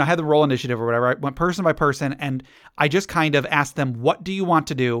person, I had the roll initiative or whatever. I went person by person and I just kind of asked them, what do you want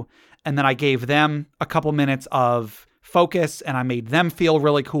to do? And then I gave them a couple minutes of focus and I made them feel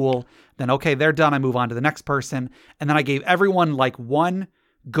really cool. Then, okay, they're done. I move on to the next person. And then I gave everyone like one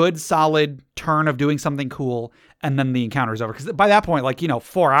good solid turn of doing something cool. And then the encounter's over. Because by that point, like,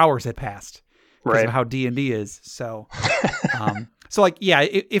 4 hours had passed because of how D&D is. So, so like, yeah,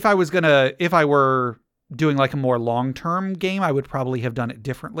 if I were doing like a more long-term game, I would probably have done it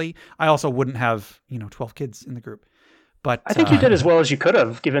differently. I also wouldn't have, 12 kids in the group. But I think you did as well as you could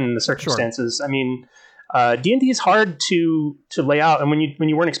have given the circumstances. Sure. I mean, D&D is hard to lay out, and when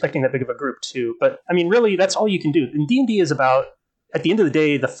you weren't expecting that big of a group too. But I mean, really, that's all you can do. And D&D is about, at the end of the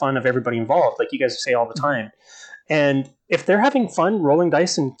day, the fun of everybody involved, like you guys say all the time. And if they're having fun rolling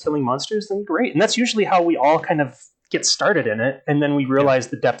dice and killing monsters, then great. And that's usually how we all kind of get started in it, and then we realize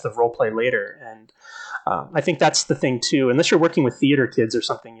the depth of role play later. And I think that's the thing too. Unless you're working with theater kids or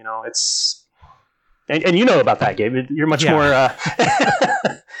something, it's and you know about that, Gabe. You're much more.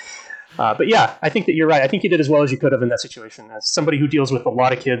 But yeah, I think that you're right. I think you did as well as you could have in that situation. As somebody who deals with a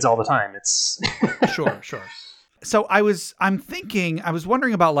lot of kids all the time, it's sure. So I was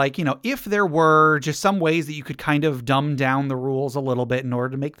wondering about if there were just some ways that you could kind of dumb down the rules a little bit in order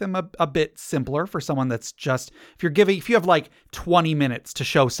to make them a bit simpler for someone that's just, if you have like 20 minutes to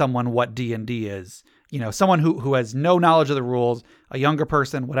show someone what D&D is, someone who has no knowledge of the rules, a younger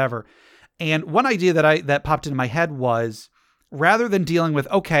person, whatever. And one idea that popped into my head was, rather than dealing with,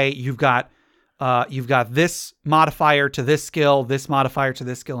 okay, you've got this modifier to this skill, this modifier to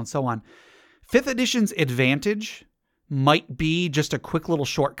this skill, and so on. 5th edition's advantage might be just a quick little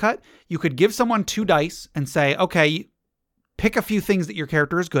shortcut. You could give someone 2 dice and say, okay, pick a few things that your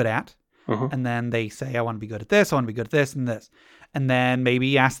character is good at. And then they say, I want to be good at this, I want to be good at this and this. And then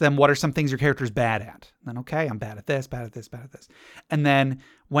maybe ask them, what are some things your character is bad at? And then, okay, I'm bad at this, bad at this, bad at this. And then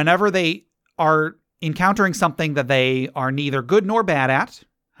whenever they are encountering something that they are neither good nor bad at,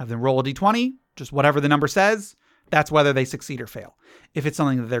 have them roll a d20, just whatever the number says, that's whether they succeed or fail. If it's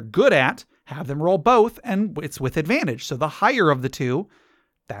something that they're good at, have them roll both, and it's with advantage. So the higher of the two,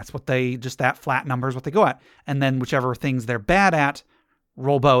 that's that flat number is what they go at. And then whichever things they're bad at,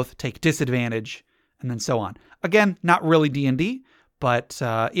 roll both, take disadvantage, and then so on. Again, not really D&D, but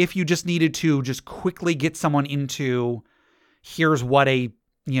if you just needed to just quickly get someone into, here's what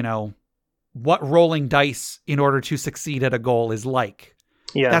what rolling dice in order to succeed at a goal is like.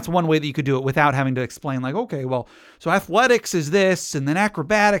 Yeah. That's one way that you could do it without having to explain okay, well, so athletics is this, and then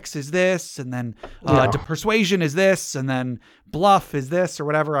acrobatics is this, and then persuasion is this, and then bluff is this, or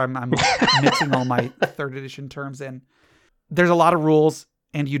whatever. I'm mixing all my 3rd edition terms in. There's a lot of rules,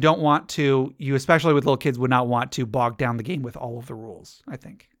 and you especially with little kids, would not want to bog down the game with all of the rules, I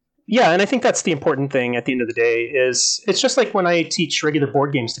think. Yeah, and I think that's the important thing at the end of the day is it's just like when I teach regular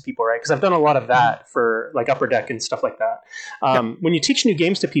board games to people, right? Because I've done a lot of that for like Upper Deck and stuff like that. When you teach new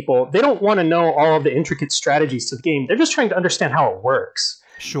games to people, they don't want to know all of the intricate strategies to the game. They're just trying to understand how it works.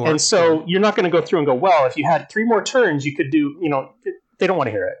 Sure. And so you're not going to go through and go, well, if you had 3 more turns, you could do, they don't want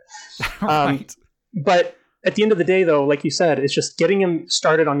to hear it. Right. But at the end of the day, though, like you said, it's just getting them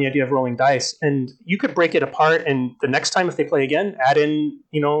started on the idea of rolling dice. And you could break it apart, and the next time if they play again, add in,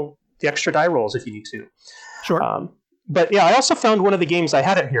 the extra die rolls if you need to. Sure. But yeah, I also found one of the games, I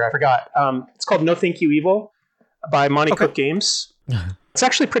had it here, I forgot. It's called No Thank You Evil by Monty Cook Games. It's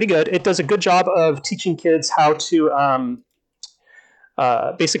actually pretty good. It does a good job of teaching kids how to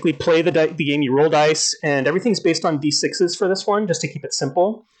basically play the game. You roll dice, and everything's based on D6s for this one, just to keep it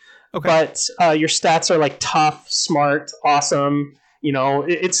simple. Okay. But your stats are like tough, smart, awesome.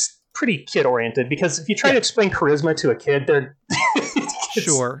 It's pretty kid oriented, because if you try to explain charisma to a kid, they're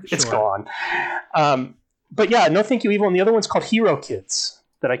it's gone. But yeah, No Thank You Evil, and the other one's called Hero Kids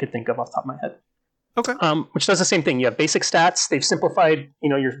that I could think of off the top of my head. Okay. Which does the same thing. You have basic stats. They've simplified,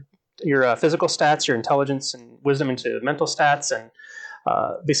 your physical stats, your intelligence and wisdom into mental stats, and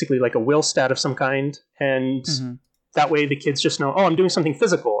basically like a will stat of some kind. And that way the kids just know, I'm doing something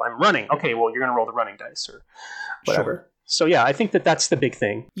physical. I'm running. Okay, well, you're going to roll the running dice or whatever. Sure. So yeah, I think that that's the big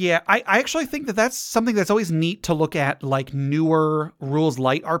thing. Yeah, I actually think that that's something that's always neat to look at, like newer rules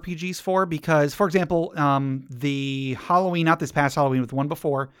light RPGs for, because, for example, the Halloween, not this past Halloween, but the one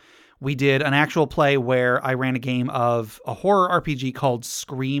before, we did an actual play where I ran a game of a horror RPG called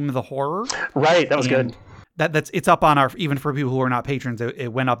Scream the Horror. Right, that was good. It's up on our, even for people who are not patrons,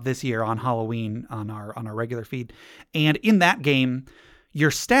 it went up this year on Halloween on our regular feed. And in that game, your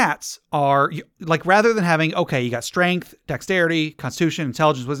stats are like, rather than having, you got strength, dexterity, constitution,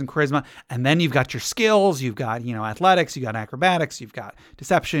 intelligence, wisdom, charisma, and then you've got your skills, you've got, athletics, you've got acrobatics, you've got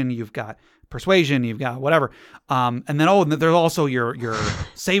deception, you've got persuasion, you've got whatever. And then, there's also your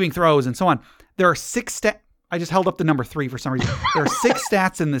saving throws and so on. There are 6 stats. I just held up the number 3 for some reason. There are 6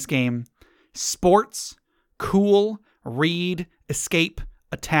 stats in this game: sports, cool, read, escape,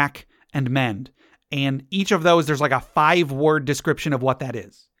 attack, and mend. And each of those, there's like a 5-word description of what that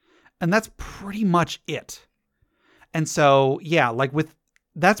is. And that's pretty much it. And so, yeah,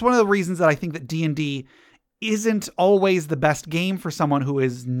 that's one of the reasons that I think that D&D isn't always the best game for someone who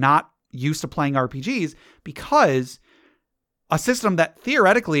is not used to playing RPGs, because a system that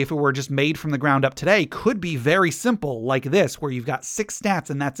theoretically, if it were just made from the ground up today, could be very simple like this, where you've got 6 stats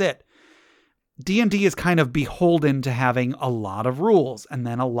and that's it. D&D is kind of beholden to having a lot of rules, and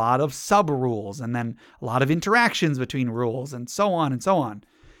then a lot of sub-rules, and then a lot of interactions between rules, and so on and so on.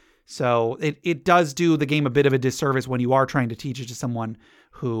 So it does do the game a bit of a disservice when you are trying to teach it to someone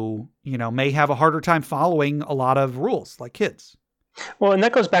who, may have a harder time following a lot of rules, like kids. Well, and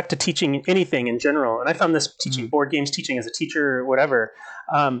that goes back to teaching anything in general. And I found this teaching board games, teaching as a teacher, or whatever.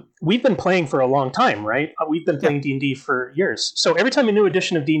 We've been playing for a long time, right? We've been playing D&D for years. So every time a new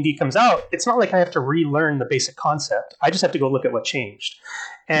edition of D&D comes out, it's not like I have to relearn the basic concept. I just have to go look at what changed.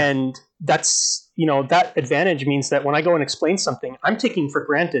 And that's, that advantage means that when I go and explain something, I'm taking for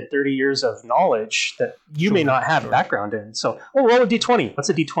granted 30 years of knowledge that you may not have background in. So, roll a D20. What's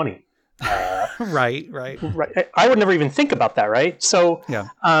a D20? Right. I would never even think about that, right? So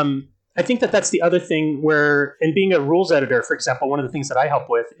I think that's the other thing where, in being a rules editor, for example, one of the things that I help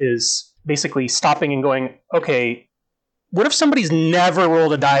with is basically stopping and going, okay, what if somebody's never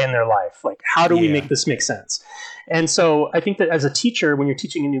rolled a die in their life? Like, how do we make this make sense? And so I think that as a teacher, when you're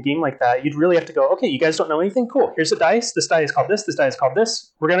teaching a new game like that, you'd really have to go, okay, you guys don't know anything? Cool. Here's a dice. This die is called this. This die is called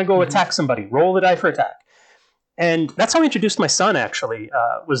this. We're going to go attack somebody. Roll the die for attack. And that's how I introduced my son, actually,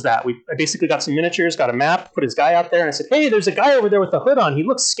 was that. I basically got some miniatures, got a map, put his guy out there, and I said, hey, there's a guy over there with a hood on. He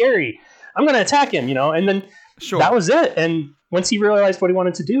looks scary. I'm going to attack him, And then that was it. And once he realized what he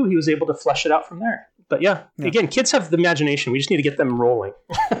wanted to do, he was able to flesh it out from there. But again, kids have the imagination. We just need to get them rolling.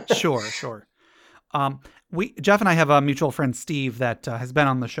 Sure. Jeff and I have a mutual friend, Steve, that has been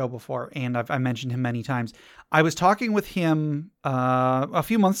on the show before, and I mentioned him many times. I was talking with him a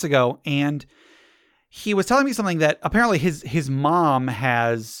few months ago, and he was telling me something that apparently his mom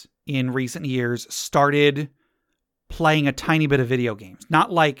has in recent years started playing a tiny bit of video games.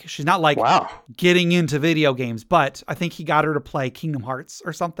 She's not getting into video games, but I think he got her to play Kingdom Hearts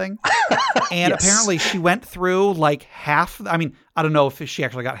or something. And apparently she went through like half. I mean, I don't know if she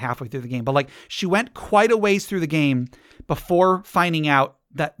actually got halfway through the game, but like she went quite a ways through the game before finding out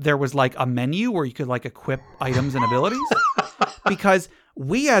that there was like a menu where you could like equip items and abilities. Because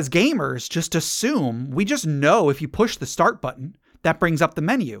we as gamers just assume, we just know if you push the start button, that brings up the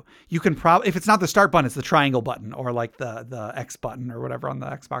menu. You can probably, if it's not the start button, it's the triangle button or like the X button or whatever on the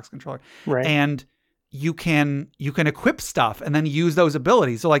Xbox controller. Right. And you can equip stuff and then use those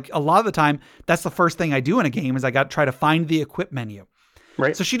abilities. So like a lot of the time, that's the first thing I do in a game is I got to try to find the equip menu.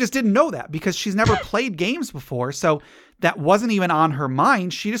 Right. So she just didn't know that because she's never played games before. So that wasn't even on her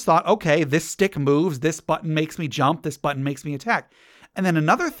mind. She just thought, okay, this stick moves, this button makes me jump, this button makes me attack. And then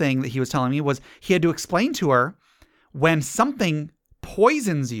another thing that he was telling me was he had to explain to her, when something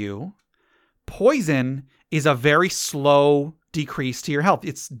poisons you, poison is a very slow decrease to your health.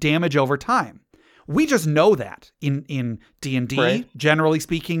 It's damage over time. We just know that in D&D, right. Generally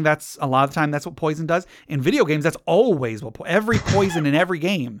speaking, that's a lot of the time that's what poison does. In video games, that's always what every poison in every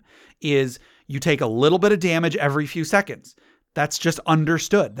game is. You take a little bit of damage every few seconds. That's just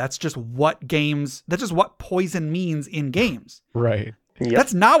understood. That's just what poison means in games. Right. Yep.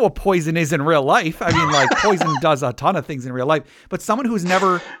 That's not what poison is in real life. I mean, like poison does a ton of things in real life, but someone who's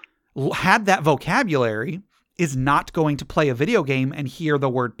never had that vocabulary is not going to play a video game and hear the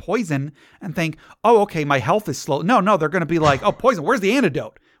word poison and think, oh, okay, my health is slow. No, they're going to be like, oh, poison, where's the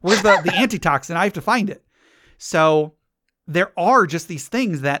antidote? Where's the antitoxin? I have to find it. So there are just these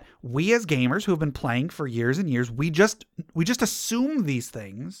things that we as gamers who have been playing for years and years, we just assume these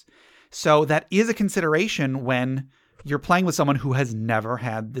things. So that is a consideration when you're playing with someone who has never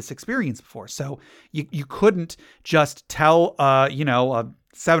had this experience before. So you couldn't just tell, a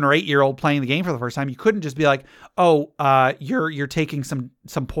 7 or 8-year-old playing the game for the first time. You couldn't just be like, oh, you're taking some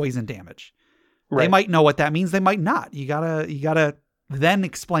poison damage. Right. They might know what that means. They might not. You gotta then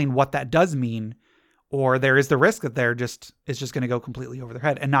explain what that does mean, or there is the risk that it's just going to go completely over their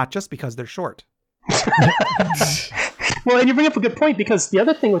head, and not just because they're short. Well, and you bring up a good point, because the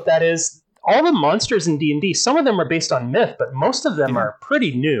other thing with that is all the monsters in D&D, some of them are based on myth, but most of them are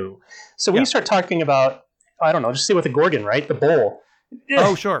pretty new. So when you start talking about, I don't know, just say with a Gorgon, right? The bowl.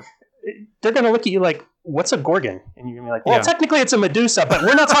 Oh, sure. They're going to look at you like, what's a Gorgon? And you're going to be like, well, technically it's a Medusa, but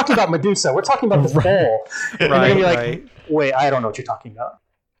we're not talking about Medusa. We're talking about this bowl. And they're going to be like, wait, I don't know what you're talking about.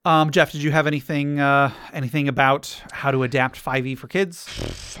 Jeff, did you have anything about how to adapt 5e for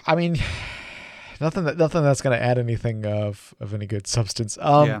kids? I mean, nothing that's going to add anything of any good substance.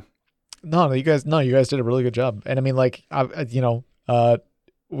 No, you guys did a really good job. And I mean, like,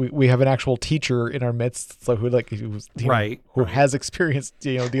 we have an actual teacher in our midst, so who has experience,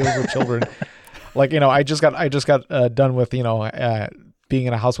 dealing with children. Like, I just got done with, being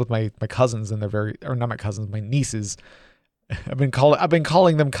in a house with my cousins, and not my cousins, my nieces. I've been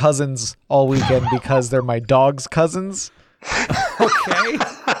calling them cousins all weekend because they're my dog's cousins. Okay.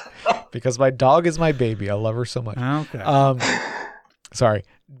 Because my dog is my baby. I love her so much. Okay. Sorry.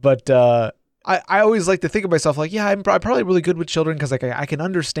 But I always like to think of myself like, yeah, I'm probably really good with children because like I can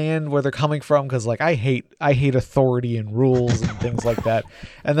understand where they're coming from because like I hate authority and rules and things like that.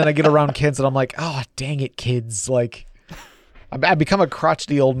 And then I get around kids and I'm like, oh, dang it, kids. Like I become a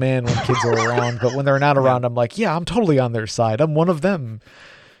crotchety old man when kids are around, but when they're not around, I'm like, yeah, I'm totally on their side. I'm one of them.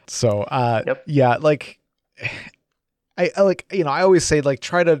 So yeah, like I like, you know, I always say like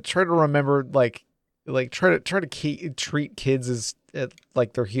try to remember like try to treat kids as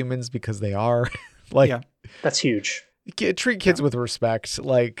like they're humans because they are. Like that's huge. Treat kids with respect,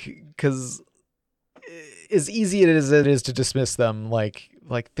 like because as easy as it is to dismiss them, like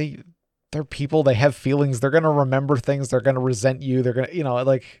they're people, they have feelings, they're gonna remember things, they're gonna resent you, they're gonna, you know,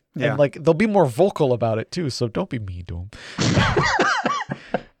 like and like they'll be more vocal about it too. So don't be mean to them.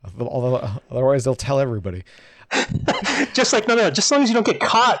 Otherwise they'll tell everybody. Just like no, just as long as you don't get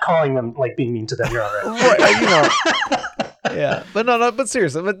caught calling them like being mean to them, you're all right. Right, you know. Yeah, but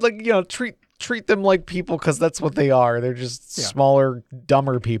seriously, but like, you know, treat them like people because that's what they are. They're just smaller,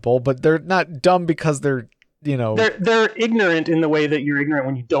 dumber people, but they're not dumb because they're, you know, they're ignorant in the way that you're ignorant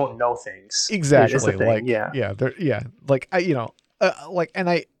when you don't know things. Exactly. Like like I, you know, like and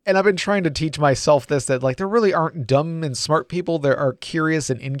I've been trying to teach myself this, that like there really aren't dumb and smart people. There are curious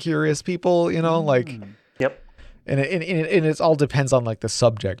and incurious people. You know, like. Yep. And it all depends on like the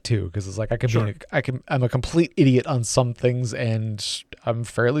subject too, because it's like I'm a complete idiot on some things and I'm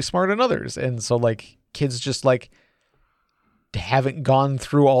fairly smart on others, and so like kids just like haven't gone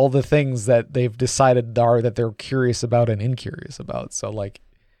through all the things that they've decided that they're curious about and incurious about. So like,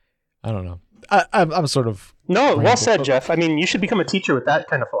 I don't know. I'm sort of well said, Jeff. I mean, you should become a teacher with that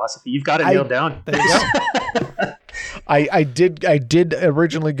kind of philosophy. You've got it nailed down. There you go. I did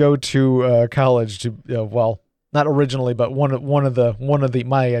originally go to college to not originally, but one of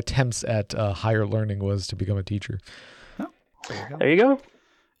my attempts at higher learning was to become a teacher. Oh, there you go.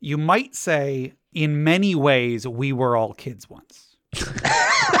 You might say, in many ways, we were all kids once.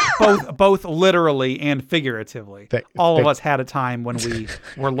 both literally and figuratively. All of us had a time when we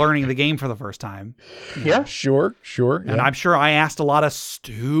were learning the game for the first time. Yeah, sure. And I'm sure I asked a lot of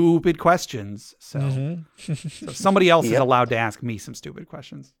stupid questions. So, so somebody else is allowed to ask me some stupid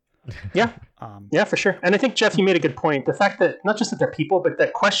questions. Yeah, for sure. And I think, Jeff, you made a good point. The fact that not just that they're people, but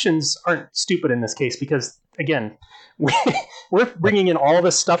that questions aren't stupid in this case, because again, we're bringing in all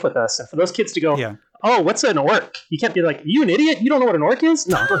this stuff with us, and for those kids to go, oh, what's an orc? You can't be like, you an idiot? You don't know what an orc is?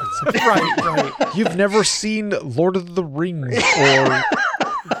 No. Right. You've never seen Lord of the Rings, or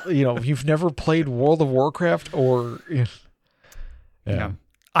you know, you've never played World of Warcraft, or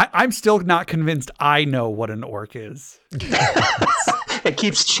I'm still not convinced I know what an orc is. It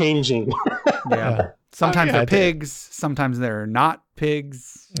keeps changing. Sometimes they're pigs. Sometimes they're not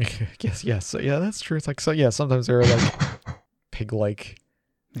pigs. Yes. So, yeah, that's true. It's like, so yeah, sometimes they're like pig-like.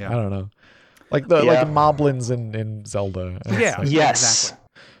 I don't know. Like the moblins in Zelda. Yes.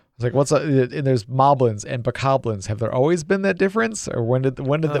 Exactly. It's like, and there's moblins and bokoblins. Have there always been that difference, or when did the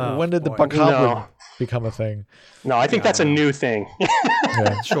bokoblin become a thing? No, I think that's a new thing.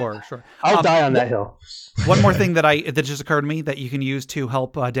 Sure. I'll die on that hill. One more thing that just occurred to me that you can use to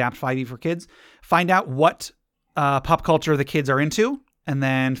help adapt 5e for kids: find out what pop culture the kids are into, and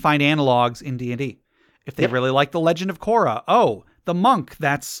then find analogs in D&D. If they really like the Legend of Korra, the monk,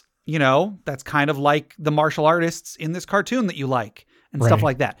 that's kind of like the martial artists in this cartoon that you like, and stuff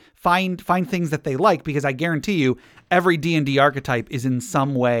like that. Find things that they like, because I guarantee you every D&D archetype is in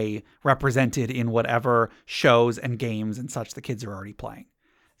some way represented in whatever shows and games and such the kids are already playing.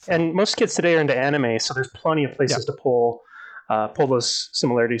 So. And most kids today are into anime, so there's plenty of places to pull those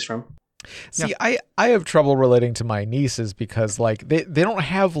similarities from. See, I have trouble relating to my nieces because like they don't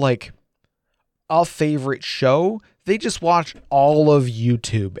have like a favorite show. They just watch all of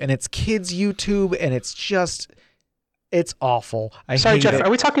YouTube, and it's kids YouTube, and it's awful. Sorry, Jeff, are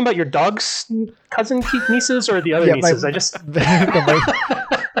we talking about your dog's cousin nieces or the other nieces?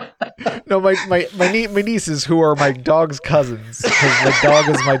 My nieces, who are my dog's cousins, because my dog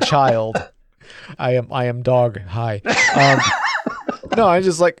is my child. I am dog. Hi. No, I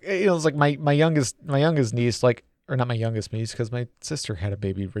just like, it's like my youngest niece, like, or not my youngest niece, because my sister had a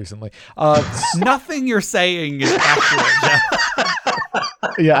baby recently. Nothing you're saying is accurate, Jeff.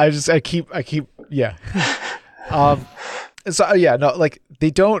 Yeah, I keep. So no, like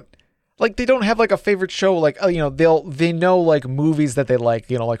they don't have like a favorite show, like they know like movies that they like,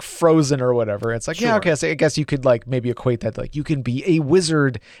 like Frozen or whatever. It's like, okay, so I guess you could like maybe equate that, like you can be a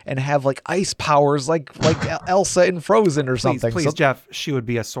wizard and have like ice powers like Elsa in Frozen or something. Please, Jeff, she would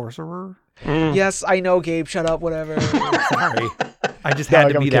be a sorcerer. Yes, I know, Gabe. Shut up. Whatever. Sorry, I just had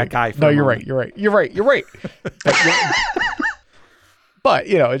to be that guy. No, you're right. But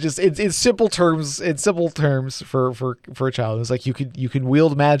it's simple terms. It's simple terms for a child. It's like you can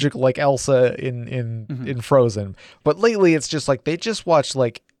wield magic like Elsa in Frozen. But lately, it's just like they just watch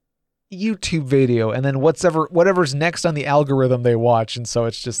like YouTube video and then whatever's next on the algorithm they watch, and so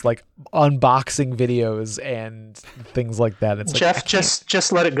it's just like unboxing videos and things like that. It's Jeff, like,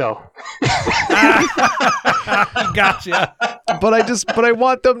 just let it go. Gotcha. But I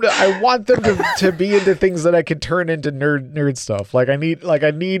want them to be into things that I can turn into nerd stuff. Like I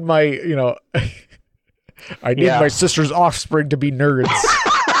need my my sister's offspring to be nerds.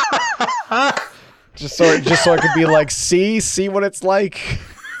 just so I could be like, see what it's like.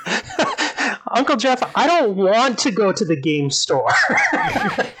 Uncle Jeff, I don't want to go to the game store.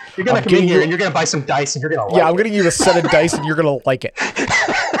 You're gonna come in here and you're gonna buy some dice and you're gonna like it. I'm getting you a set of dice and you're gonna like it.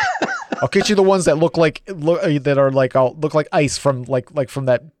 I'll get you the ones that look like ice from from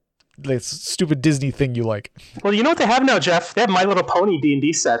that stupid Disney thing you like. Well, you know what they have now, Jeff? They have My Little Pony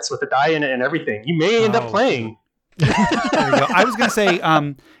D&D sets with the die in it and everything. You may end up playing. There you go. I was gonna say,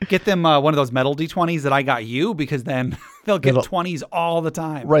 get them one of those metal D20s that I got you, because then they'll get 20s all the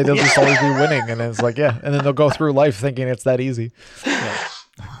time. Right, they'll just always be winning, and it's like, and then they'll go through life thinking it's that easy. Yeah.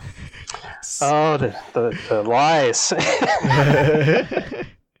 Oh, the lies.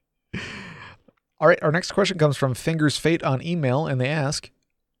 All right, our next question comes from Fingers Fate on email, and they ask,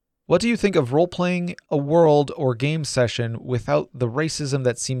 what do you think of role-playing a world or game session without the racism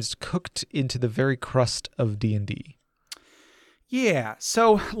that seems cooked into the very crust of D&D? Yeah,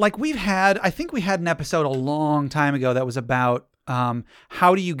 so like I think we had an episode a long time ago that was about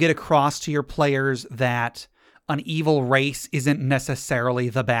how do you get across to your players that an evil race isn't necessarily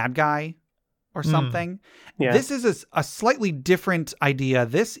the bad guy or something. Yeah. This is a slightly different idea.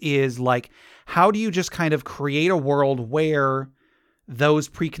 This is like, how do you just kind of create a world where those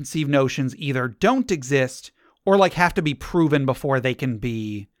preconceived notions either don't exist or like have to be proven before they can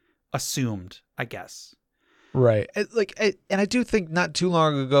be assumed, I guess. Right. And I do think not too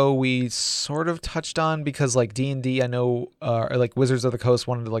long ago we sort of touched on, because like D&D, I know, or like Wizards of the Coast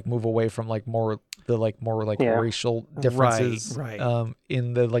wanted to like move away from like more racial differences, right.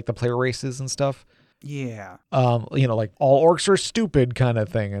 In the like the player races and stuff. Yeah. Like all orcs are stupid kind of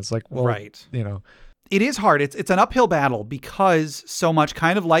thing. It's like, well, right. It is hard. It's an uphill battle, because so much,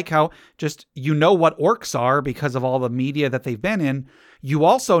 kind of like how just what orcs are because of all the media that they've been in. You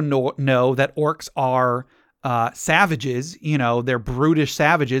also know that orcs are savages. They're brutish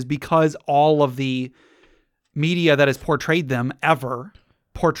savages because all of the media that has portrayed them ever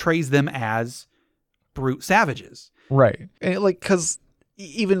portrays them as brute savages. Right. And because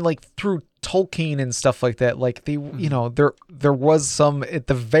even like through Tolkien and stuff like that, like they, there was some, at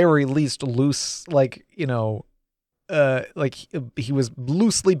the very least, loose, like he was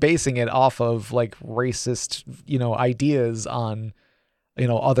loosely basing it off of like racist, ideas on,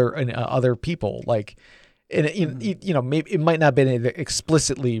 other people, like, and maybe it might not have been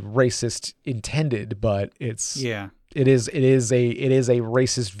explicitly racist intended, but it is a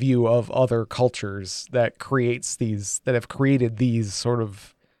racist view of other cultures that have created these sort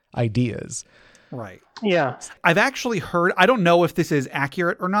of ideas. Right. Yeah. I've actually heard, I don't know if this is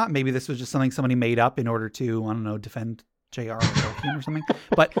accurate or not. Maybe this was just something somebody made up in order to, defend J.R. Tolkien or something.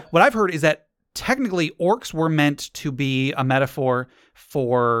 But what I've heard is that technically orcs were meant to be a metaphor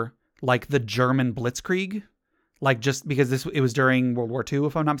for like the German Blitzkrieg, like just because it was during World War II,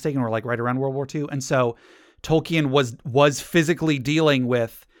 if I'm not mistaken, or like right around World War II. And so Tolkien was physically dealing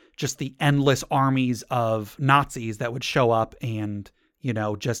with just the endless armies of Nazis that would show up and,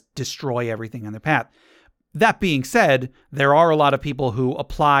 just destroy everything on their path. That being said, there are a lot of people who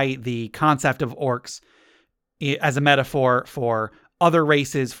apply the concept of orcs as a metaphor for other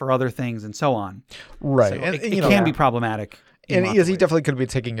races, for other things, and so on. Right. So it can be problematic. And he definitely could be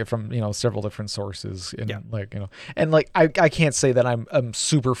taking it from, several different sources. And I can't say that I'm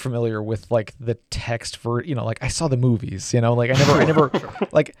super familiar with like the text for, like I saw the movies, like I never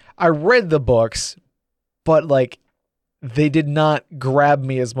like I read the books, but like they did not grab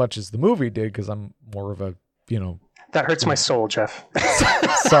me as much as the movie did, because I'm more of a, that hurts my soul, Jeff.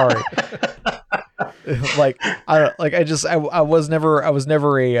 Sorry. I was never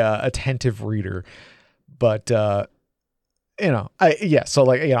a attentive reader, but so I'm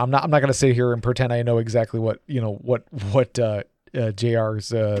not going to sit here and pretend I know exactly what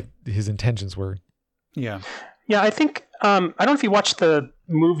JR's his intentions were. Yeah. Yeah, I think I don't know if you watched the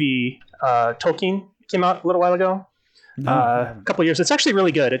movie Tolkien. It came out a little while ago. A couple of years. It's actually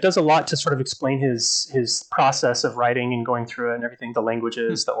really good. It does a lot to sort of explain his process of writing and going through it and everything, the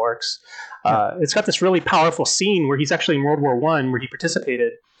languages, the orcs. It's got this really powerful scene where he's actually in World War I, where he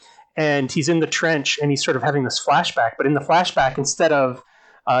participated. and he's in the trench and he's sort of having this flashback. But in the flashback, instead of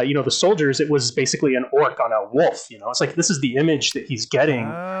the soldiers, it was basically an orc on a wolf. It's like this is the image that he's getting.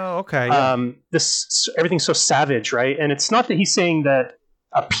 Oh, okay. Yeah. This everything's so savage, right? And it's not that he's saying that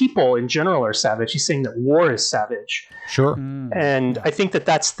people in general are savage. He's saying that war is savage. Sure. And I think that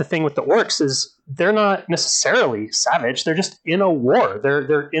that's the thing with the orcs is they're not necessarily savage. They're just in a war.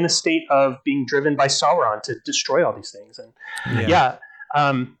 They're in a state of being driven by Sauron to destroy all these things. And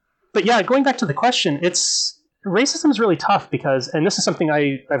but yeah, going back to the question, racism is really tough because, and this is something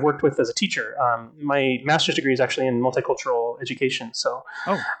I've worked with as a teacher. My master's degree is actually in multicultural education. So,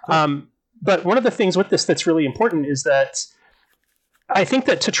 cool. But one of the things with this that's really important is that I think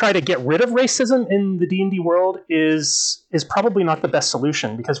that to try to get rid of racism in the D&D world is probably not the best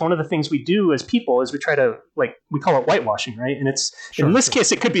solution, because one of the things we do as people is we try to, we call it whitewashing, right? And it's in this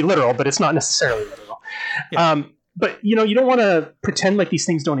case, it could be literal, but it's not necessarily literal. Yeah. But you don't want to pretend like these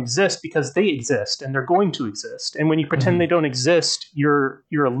things don't exist, because they exist and they're going to exist. And when you pretend they don't exist, you're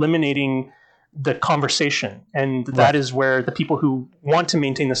eliminating the conversation, and that is where the people who want to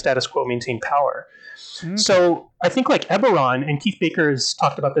maintain the status quo maintain power. Okay. So I think like Eberron, and Keith Baker has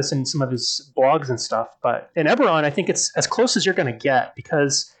talked about this in some of his blogs and stuff, but in Eberron, I think it's as close as you're going to get,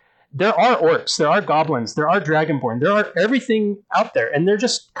 because there are orcs, there are goblins, there are dragonborn, there are everything out there, and they're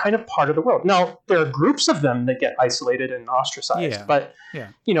just kind of part of the world. Now, there are groups of them that get isolated and ostracized, but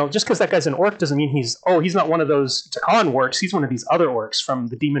just because that guy's an orc doesn't mean he's not one of those Takan orcs, he's one of these other orcs from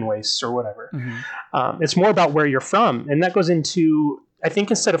the Demon Wastes or whatever. Mm-hmm. It's more about where you're from, and that goes into, I think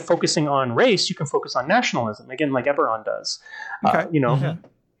instead of focusing on race, you can focus on nationalism, again, like Eberron does. Okay.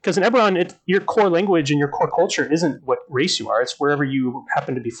 Because in Eberron, your core language and your core culture isn't what race you are. It's wherever you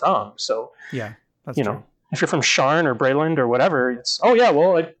happen to be from. So, that's true. If you're from Sharn or Breland or whatever, it's, I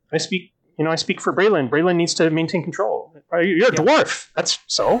speak for Breland. Breland needs to maintain control. You're a dwarf. That's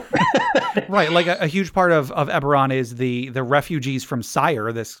so. Right. Like a huge part of Eberron is the refugees from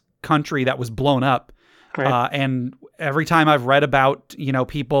Sire, this country that was blown up. Right. And every time I've read about,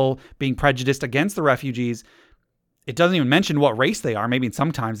 people being prejudiced against the refugees, it doesn't even mention what race they are. Maybe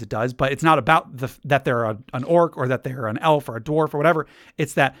sometimes it does, but it's not about that they're an orc or that they're an elf or a dwarf or whatever.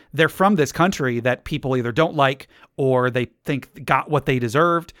 It's that they're from this country that people either don't like or they think got what they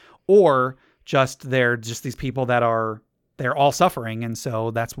deserved, or they're just these people that they're all suffering, and so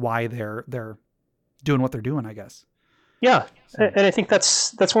that's why they're doing what they're doing, I guess. Yeah, and I think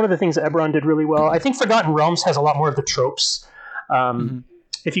that's one of the things that Eberron did really well. I think Forgotten Realms has a lot more of the tropes.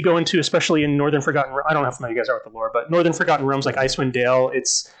 If you go into, especially in Northern Forgotten, I don't know how familiar you guys are with the lore, but Northern Forgotten Realms like Icewind Dale,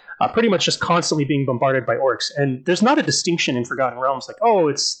 it's pretty much just constantly being bombarded by orcs. And there's not a distinction in Forgotten Realms like,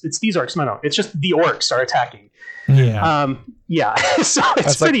 it's these orcs. No, it's just the orcs are attacking. Yeah. So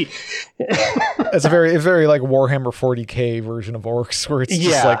it's pretty... It's a very like Warhammer 40K version of orcs, where it's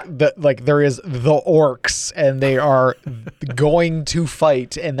just like there is the orcs and they are going to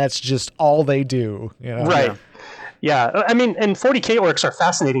fight, and that's just all they do. Right. Yeah, I mean, and 40K orcs are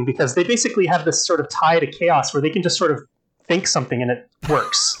fascinating because they basically have this sort of tie to chaos where they can just sort of think something and it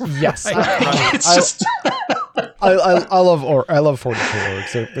works. Yes, it's just. I love 40K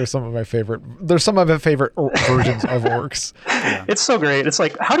orcs. They're some of my favorite. They're some of my favorite versions of orcs. Yeah. It's so great. It's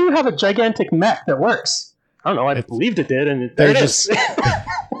like, how do you have a gigantic mech that works? I don't know. I believed it did, and there it is.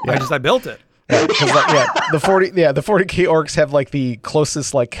 I built it. The 40K orcs have like the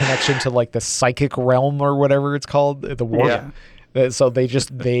closest like connection to like the psychic realm or whatever it's called, the warp. Yeah. So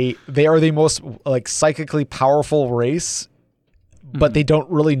they are the most like psychically powerful race, but they don't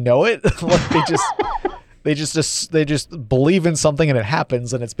really know it. Like they just believe in something and it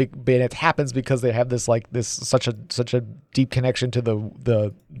happens, and it happens because they have such a deep connection to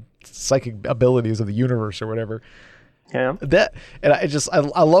the psychic abilities of the universe or whatever. Yeah. I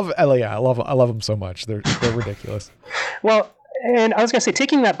love them so much. They're ridiculous. Well, and I was gonna say,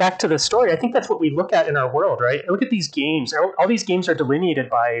 taking that back to the story, I think that's what we look at in our world, right? Look at these games. All these games are delineated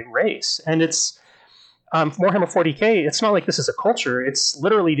by race, and it's Warhammer 40K. It's not like this is a culture. It's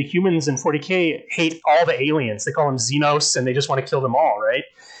literally the humans in 40K hate all the aliens. They call them Xenos, and they just want to kill them all, right?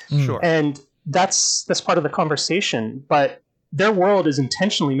 Sure. And that's part of the conversation, but their world is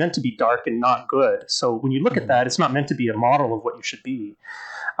intentionally meant to be dark and not good. So when you look at that, it's not meant to be a model of what you should be.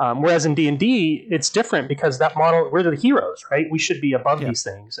 Whereas in D&D, it's different because that model, we're the heroes, right? We should be above these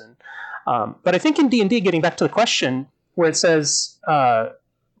things. And but I think in D&D, getting back to the question where it says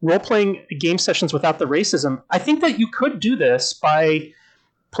role-playing game sessions without the racism, I think that you could do this by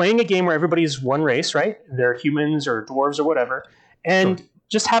playing a game where everybody's one race, right? They're humans or dwarves or whatever. And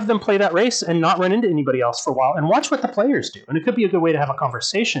just have them play that race and not run into anybody else for a while and watch what the players do. And it could be a good way to have a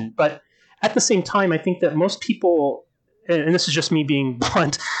conversation. But at the same time, I think that most people and this is just me being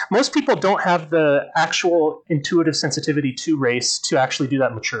blunt, most people don't have the actual intuitive sensitivity to race to actually do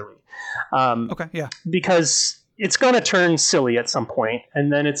that maturely. Okay, yeah. Because it's going to turn silly at some point,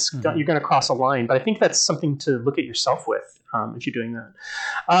 and then you're going to cross a line. But I think that's something to look at yourself with if you're doing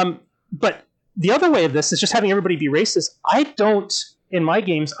that. But the other way of this is just having everybody be racist. In my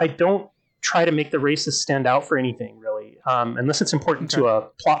games, I don't try to make the races stand out for anything, really, unless it's important to a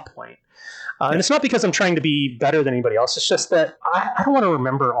plot point. And it's not because I'm trying to be better than anybody else. It's just that I don't want to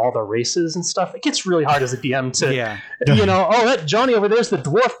remember all the races and stuff. It gets really hard as a DM to, that Johnny over there is the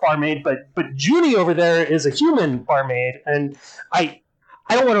dwarf barmaid, but Junie over there is a human barmaid. And I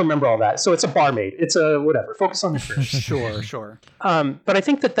don't want to remember all that. So it's a barmaid. It's a whatever. Focus on the fish. Sure. But I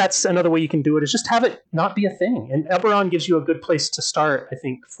think that's another way you can do it is just have it not be a thing. And Eberron gives you a good place to start, I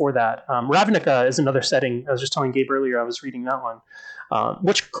think, for that. Ravnica is another setting. I was just telling Gabe earlier, I was reading that one.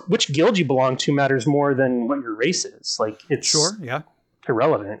 Which guild you belong to matters more than what your race is. Like, it's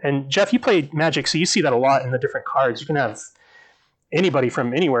irrelevant. And Jeff, you play Magic, so you see that a lot in the different cards. You can have anybody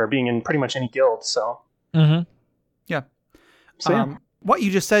from anywhere being in pretty much any guild. So, yeah. What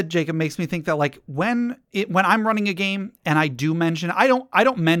you just said, Jacob, makes me think that like when I'm running a game and I do mention, I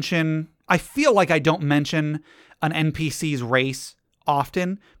feel like I don't mention an NPC's race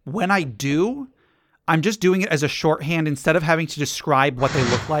often. When I do, I'm just doing it as a shorthand instead of having to describe what they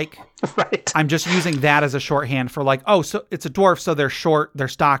look like. Right. I'm just using that as a shorthand for like, oh, so it's a dwarf, so they're short, they're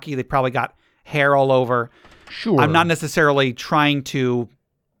stocky, they probably got hair all over. Sure. I'm not necessarily trying to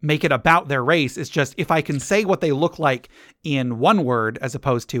make it about their race. It's just if I can say what they look like in one word as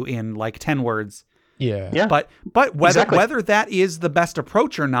opposed to in like 10 words. Yeah. But whether that is the best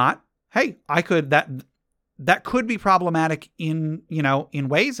approach or not, hey, that could be problematic in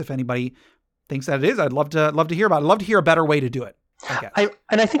ways. If anybody thinks that it is, I'd love to hear about it. I'd love to hear a better way to do it.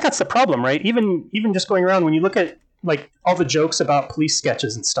 I think that's the problem, right? Even just going around when you look at like all the jokes about police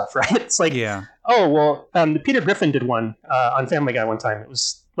sketches and stuff, right? It's like, Peter Griffin did one on Family Guy one time. It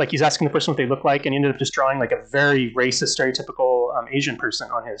was like he's asking the person what they look like, and he ended up just drawing like a very racist, stereotypical Asian person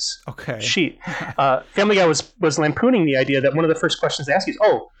on his sheet. Family Guy was lampooning the idea that one of the first questions they ask you is,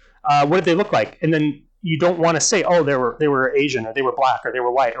 what did they look like? And then you don't want to say, they were Asian or they were black or they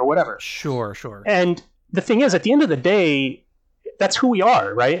were white or whatever. Sure. And the thing is, at the end of the day, that's who we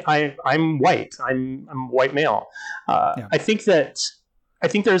are, right? I'm white. I'm white male. I think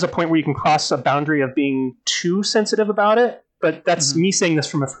there's a point where you can cross a boundary of being too sensitive about it, but that's me saying this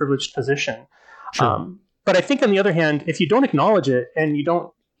from a privileged position. Sure. But I think on the other hand, if you don't acknowledge it and you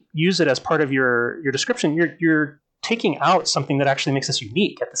don't use it as part of your description, you're taking out something that actually makes us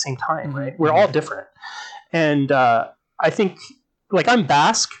unique at the same time, right? We're all different. And I think, like, I'm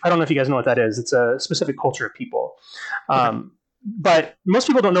Basque. I don't know if you guys know what that is. It's a specific culture of people. But most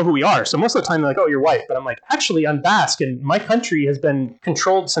people don't know who we are. So most of the time they're like, you're white. But I'm like, actually, I'm Basque, and my country has been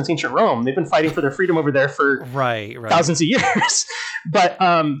controlled since ancient Rome. They've been fighting for their freedom over there for thousands of years. But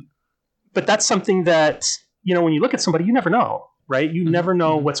that's something that, when you look at somebody, you never know, right? You never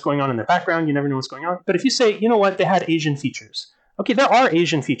know what's going on in their background. You never know what's going on. But if you say, you know what, they had Asian features. Okay, there are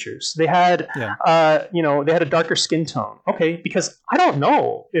Asian features. They had, they had a darker skin tone. Okay, because I don't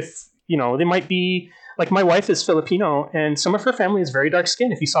know if, they might be, like my wife is Filipino and some of her family is very dark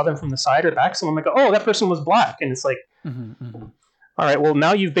skinned. If you saw them from the side or back, someone might go, that person was black. And it's like, all right, well,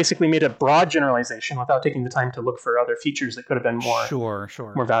 now you've basically made a broad generalization without taking the time to look for other features that could have been more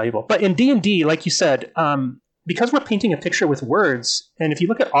valuable. But in D&D, like you said, because we're painting a picture with words, and if you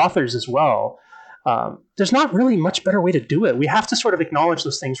look at authors as well, there's not really much better way to do it. We have to sort of acknowledge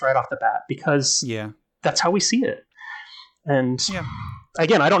those things right off the bat because that's how we see it. And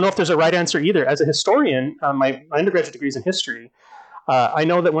again, I don't know if there's a right answer either. As a historian, my undergraduate degree is in history. I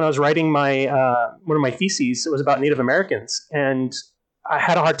know that when I was writing my one of my theses, it was about Native Americans, and I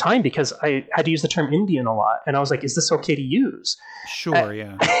had a hard time because I had to use the term Indian a lot, and I was like, "Is this okay to use?" Sure,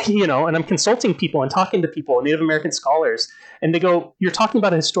 and I'm consulting people and talking to people, Native American scholars, and they go, "You're talking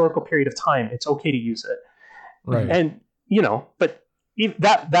about a historical period of time. It's okay to use it." Right. And but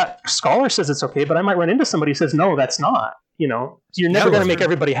that scholar says it's okay, but I might run into somebody who says, "No, that's not." You're never going to make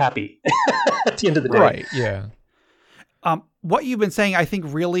everybody happy at the end of the day. Right. Yeah. What you've been saying, I think,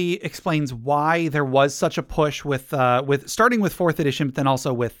 really explains why there was such a push with starting with 4th edition, but then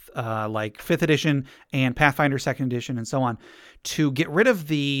also with like 5th edition and Pathfinder 2nd edition and so on, to get rid of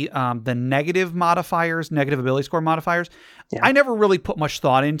the negative modifiers, negative ability score modifiers. Yeah. I never really put much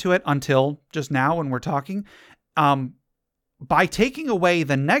thought into it until just now when we're talking. By taking away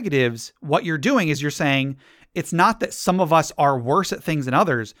the negatives, what you're doing is you're saying it's not that some of us are worse at things than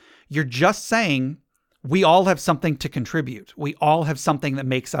others. You're just saying we all have something to contribute. We all have something that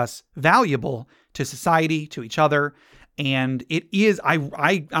makes us valuable to society, to each other. And it is, I'm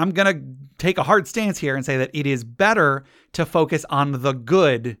going to take a hard stance here and say that it is better to focus on the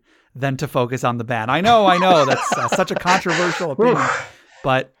good than to focus on the bad. I know that's such a controversial opinion,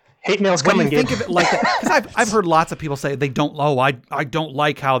 but hate mail's coming. When you think of it like that, because I've heard lots of people say they don't. I don't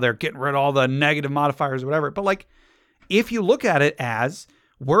like how they're getting rid of all the negative modifiers or whatever. But like, if you look at it as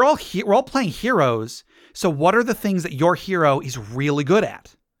we're all playing heroes, so what are the things that your hero is really good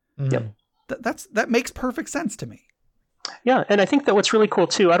at? Yep. That makes perfect sense to me. Yeah, and I think that what's really cool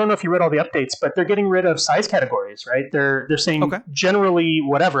too, I don't know if you read all the updates, but they're getting rid of size categories, right? They're saying generally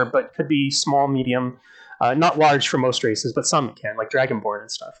whatever, but could be small, medium, not large for most races, but some can, like Dragonborn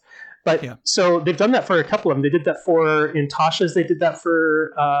and stuff. But so they've done that for a couple of them. They did that in Tasha's. They did that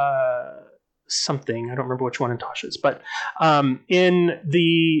for something. I don't remember which one in Tasha's. But in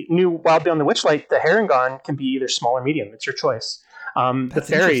the new Wild Beyond the Witchlight, the Harengon can be either small or medium. It's your choice. The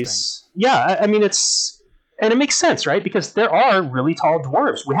fairies. Yeah, I mean, and it makes sense, right? Because there are really tall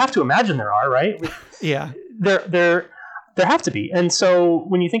dwarves. We have to imagine there are, right? Yeah. There have to be. And so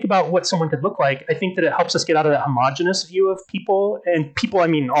when you think about what someone could look like, I think that it helps us get out of that homogenous view of people, and people, I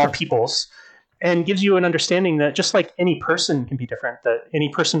mean all peoples, and gives you an understanding that just like any person can be different, that any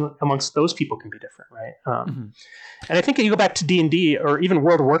person amongst those people can be different, right? And I think that you go back to D&D or even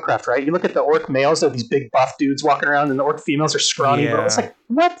World of Warcraft, right? You look at the orc males, they're these big buff dudes walking around, and the orc females are scrawny, but it's like,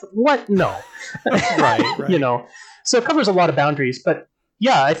 what? No. right. You know? So it covers a lot of boundaries. But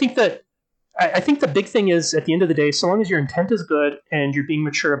yeah, I think the big thing is, at the end of the day, so long as your intent is good and you're being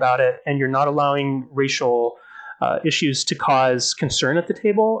mature about it and you're not allowing racial issues to cause concern at the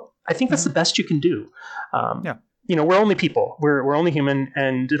table, I think that's the best you can do. You know, we're only people. We're only human,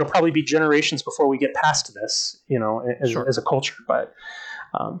 and it'll probably be generations before we get past this, you know, as a culture. But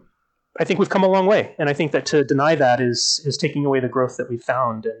I think we've come a long way, and I think that to deny that is taking away the growth that we've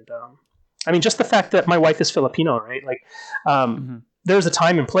found. And I mean, just the fact that my wife is Filipino, right? Like, there's a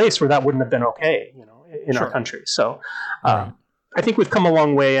time and place where that wouldn't have been okay, you know, in our country. So I think we've come a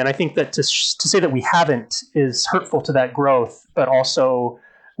long way, and I think that to say that we haven't is hurtful to that growth, but also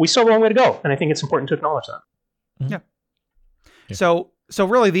we still have a long way to go, and I think it's important to acknowledge that. Yeah. So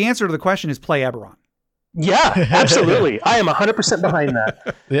really, the answer to the question is play Eberron. Yeah, absolutely. I am 100% behind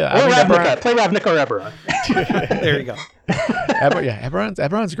that. Yeah, or Ravnica. Play Ravnica or Eberron. There you go.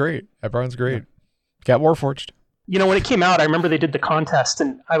 Eberron's great. Eberron's great. Got Warforged. You know, when it came out, I remember they did the contest,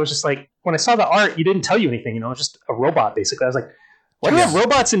 and I was just like, when I saw the art, you didn't tell you anything. You know, it was just a robot, basically. I was like, why do we have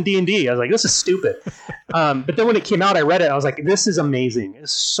robots in D&D? I was like, this is stupid. But then when it came out, I read it. I was like, this is amazing.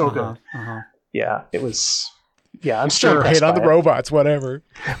 It's so good. Yeah, it was... Yeah, I'm still hate on the robots, whatever.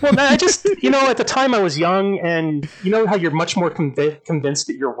 Well, I just, you know, at the time I was young, and you know how you're much more convinced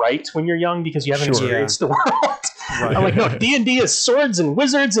that you're right when you're young because you haven't experienced the world. Right. I'm like, no, D&D is swords and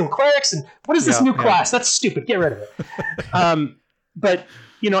wizards and clerics, and what is this new class? That's stupid. Get rid of it. But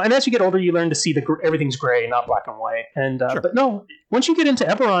you know, and as you get older, you learn to see everything's gray, not black and white. And but no, once you get into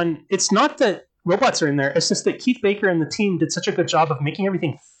Eberron, it's not that robots are in there. It's just that Keith Baker and the team did such a good job of making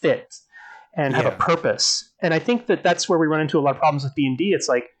everything fit and have a purpose. And I think that that's where we run into a lot of problems with D&D. It's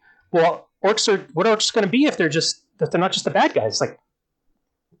like, well, what are orcs going to be if they're not just the bad guys? Like,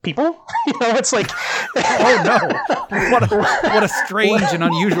 people? You know, it's like, oh no, what a strange and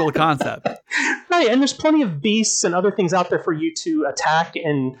unusual concept. Right, and there's plenty of beasts and other things out there for you to attack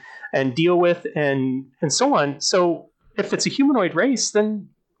and deal with and so on. So if it's a humanoid race, then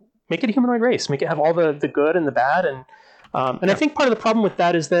make it a humanoid race. Make it have all the good and the bad. And I think part of the problem with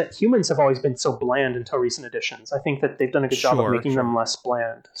that is that humans have always been so bland until recent editions. I think that they've done a good job of making them less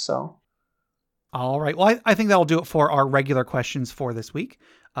bland. So, all right. Well, I think that'll do it for our regular questions for this week.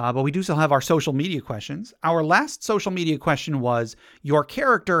 But we do still have our social media questions. Our last social media question was, your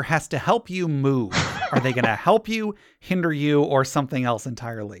character has to help you move. Are they going to help you, hinder you, or something else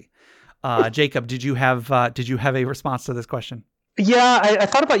entirely? Jacob, did you have a response to this question? Yeah, I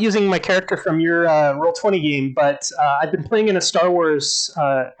thought about using my character from your Roll20 game, but I've been playing in a Star Wars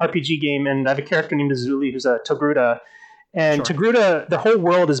RPG game, and I have a character named Azuli who's a Togruta. And Togruta, the whole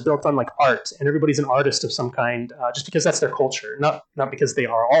world is built on like art, and everybody's an artist of some kind, just because that's their culture, not because they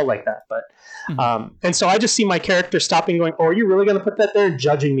are all like that. But and so I just see my character stopping, going, "Oh, are you really going to put that there?" And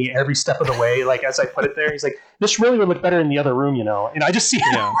judging me every step of the way, like as I put it there. He's like, "This really would look better in the other room, you know." And I just see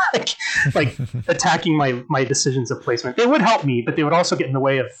him like attacking my decisions of placement. It would help me, but they would also get in the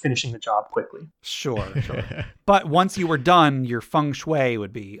way of finishing the job quickly. Sure. But once you were done, your feng shui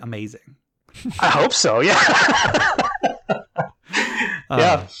would be amazing. I hope so. Yeah.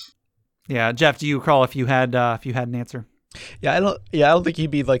 Yeah. Jeff, do you recall if you had an answer? Yeah, I don't think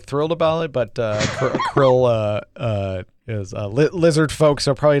he'd be like thrilled about it, but Krill is lizard folk,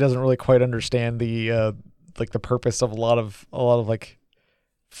 so probably doesn't really quite understand the the purpose of a lot of like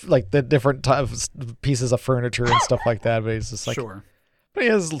the different types pieces of furniture and stuff like that. But he's just like, sure. But he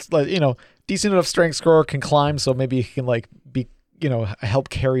has, like, decent enough strength score, can climb, so maybe he can like be, help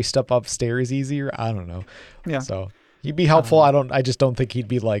carry stuff upstairs easier. I don't know. Yeah. So he'd be helpful. I just don't think he'd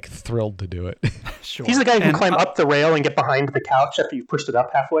be like thrilled to do it. Sure. He's the guy who can climb up the rail and get behind the couch after you've pushed it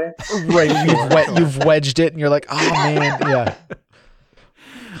up halfway. Right. You've wedged it and you're like, oh man, yeah.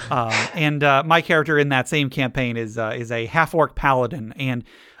 And my character in that same campaign is a half-orc paladin, and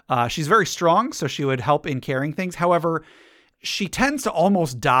she's very strong, so she would help in carrying things. However, she tends to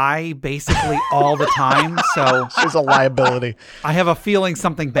almost die basically all the time, so she's a liability. I have a feeling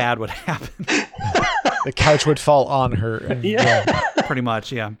something bad would happen. The couch would fall on her. And, pretty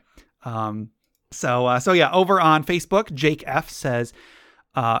much, yeah. So yeah, over on Facebook, Jake F says,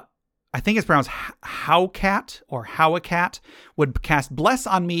 I think it's pronounced Howcat or Howacat, would cast Bless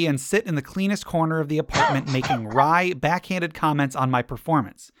on me and sit in the cleanest corner of the apartment making wry, backhanded comments on my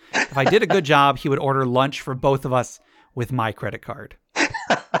performance. If I did a good job, he would order lunch for both of us with my credit card.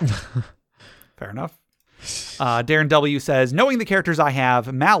 Fair enough. Darren W. says, knowing the characters I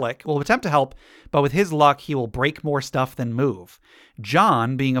have, Malik will attempt to help, but with his luck, he will break more stuff than move.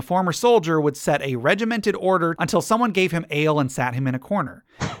 John, being a former soldier, would set a regimented order until someone gave him ale and sat him in a corner.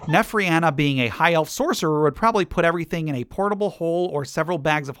 Nefriana, being a high elf sorcerer, would probably put everything in a portable hole or several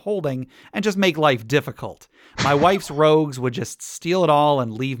bags of holding and just make life difficult. My wife's rogues would just steal it all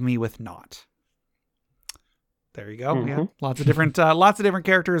and leave me with naught. There you go. Mm-hmm. Yeah, lots of different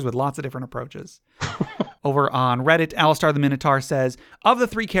characters with lots of different approaches. Over on Reddit, Alistar the Minotaur says, of the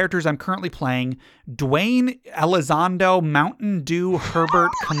 3 characters I'm currently playing, Dwayne Elizondo Mountain Dew Herbert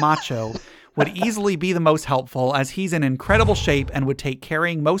Camacho would easily be the most helpful, as he's in incredible shape and would take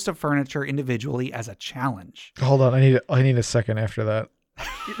carrying most of furniture individually as a challenge. Hold on, I need a second after that.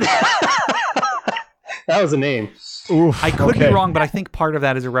 That was a name. Oof, I could be wrong, but I think part of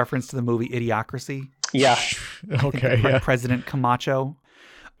that is a reference to the movie Idiocracy. Yeah. Okay. Yeah. President Camacho.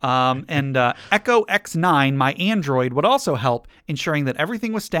 And Echo X9, my android, would also help, ensuring that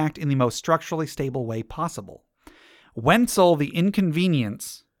everything was stacked in the most structurally stable way possible. Wenzel, the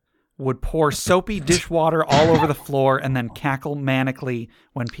inconvenience, would pour soapy dishwater all over the floor and then cackle manically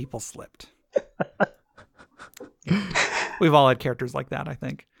when people slipped. We've all had characters like that, I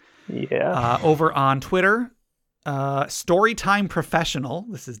think. Yeah. Over on Twitter, Storytime Professional,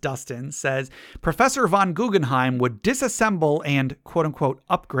 this is Dustin, says, Professor von Guggenheim would disassemble and quote-unquote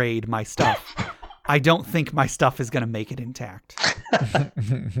upgrade my stuff. I don't think my stuff is going to make it intact.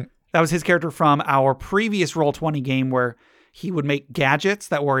 That was his character from our previous Roll20 game, where he would make gadgets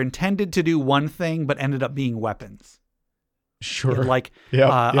that were intended to do one thing but ended up being weapons. Sure. Like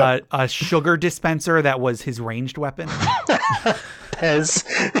a sugar dispenser that was his ranged weapon. Pez.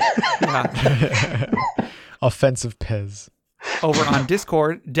 Yeah. Offensive Pez. Over on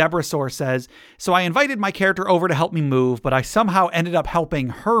Discord, Deborah Soar says, so I invited my character over to help me move, but I somehow ended up helping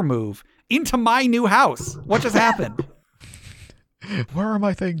her move into my new house. What just happened? Where are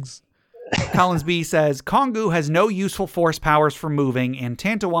my things? Collins B says, Kongu has no useful force powers for moving, and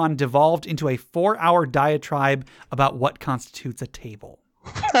Tantawan devolved into a 4-hour diatribe about what constitutes a table.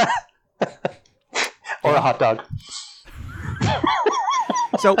 Or a hot dog.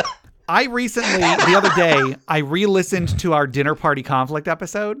 So I recently, the other day, I re-listened to our Dinner Party Conflict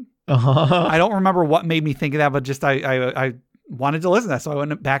episode. Uh-huh. I don't remember what made me think of that, but just I wanted to listen to that. So I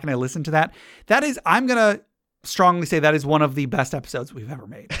went back and I listened to that. That is, I'm going to strongly say that is one of the best episodes we've ever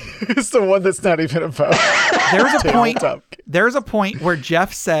made. It's the one that's not even about. There's a point where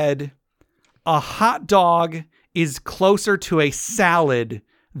Jeff said a hot dog is closer to a salad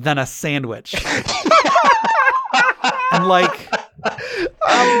than a sandwich. And like,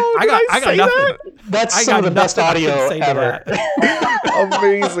 I got nothing. That's some of the best audio ever.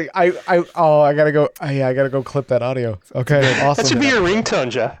 Amazing. I gotta go. I gotta go clip that audio. Okay, awesome. That should be your ringtone,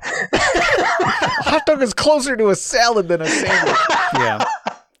 Jeff. Hot dog is closer to a salad than a sandwich. Yeah.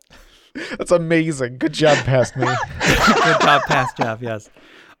 That's amazing. Good job, past me. Good job, past Jeff, yes.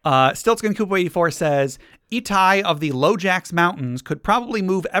 Stiltskin Koopa 84 says, Itai of the Lojax Mountains could probably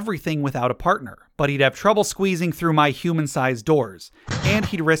move everything without a partner, but he'd have trouble squeezing through my human-sized doors, and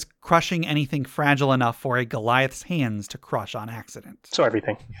he'd risk crushing anything fragile enough for a Goliath's hands to crush on accident. So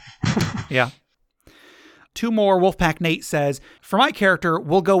everything. Yeah. 2 more. Wolfpack Nate says, for my character,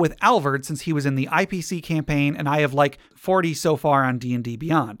 we'll go with Alvard since he was in the IPC campaign and I have like 40 so far on D&D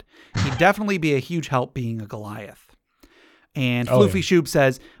Beyond. He'd definitely be a huge help being a Goliath. And Floofy Shoob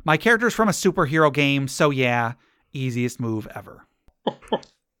says, my character's from a superhero game, so yeah, easiest move ever.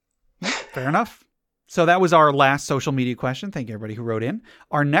 Fair enough. So that was our last social media question. Thank you, everybody who wrote in.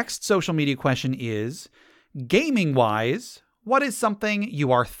 Our next social media question is, gaming wise, what is something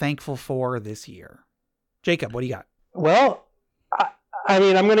you are thankful for this year? Jacob, what do you got? Well, I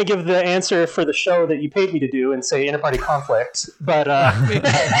mean, I'm going to give the answer for the show that you paid me to do and say interparty conflict, but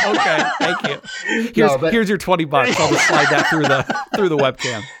okay, thank you. Here's your $20. I'll just slide that through the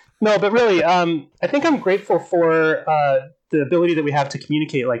webcam. No, but really, I think I'm grateful for the ability that we have to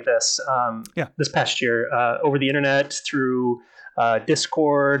communicate like this. This past year over the internet through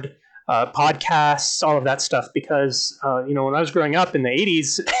Discord, podcasts, all of that stuff. Because when I was growing up in the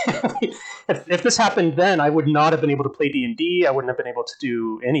 80s, if this happened then, I would not have been able to play D&D. I wouldn't have been able to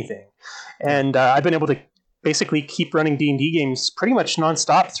do anything. And I've been able to basically keep running D&D games pretty much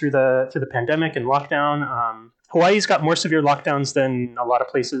nonstop through the pandemic and lockdown. Hawaii's got more severe lockdowns than a lot of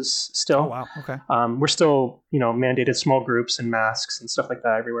places still. Oh, wow. Okay. We're still, mandated small groups and masks and stuff like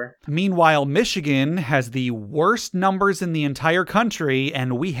that everywhere. Meanwhile, Michigan has the worst numbers in the entire country,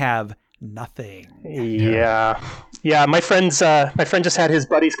 and we have nothing. Yeah. My friend just had his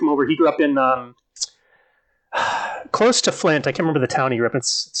buddies come over. He grew up in close to Flint. I can't remember the town he grew up in.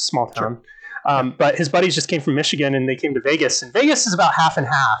 It's a small town. Sure. But his buddies just came from Michigan, and they came to Vegas. And Vegas is about half and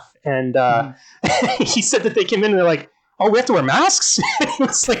half. And he said that they came in and they're like, "Oh, we have to wear masks?"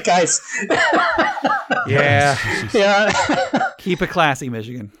 It's like, guys. Yeah. Yeah. Keep it classy,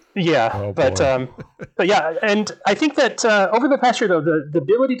 Michigan. Yeah. Oh, but yeah. And I think that over the past year, though, the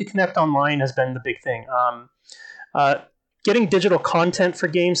ability to connect online has been the big thing. Getting digital content for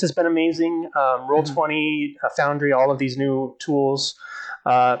games has been amazing. Roll20, Foundry, all of these new tools.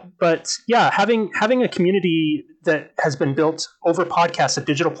 But yeah, having a community that has been built over podcasts, a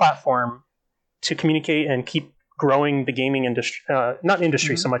digital platform to communicate and keep growing the gaming industry, not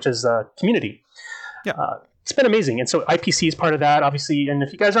industry so much as community. Yeah. It's been amazing. And so IPC is part of that, obviously. And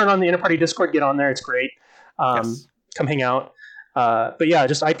if you guys aren't on the Interparty Discord, get on there. It's great. Come hang out. But yeah,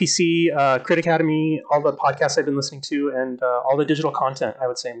 just IPC, Crit Academy, all the podcasts I've been listening to, and all the digital content I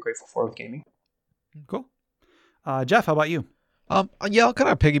would say I'm grateful for with gaming. Cool. Jeff, how about you? Yeah, I'll kind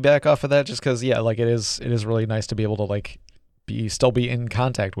of piggyback off of that just because, it is really nice to be able to still be in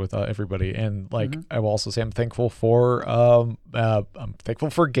contact with everybody. And I will also say I'm thankful for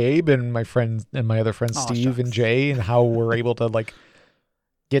Gabe and my friends and my other friends, Steve and Jay, and how we're able to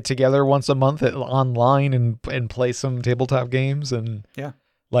get together once a month online and play some tabletop games. And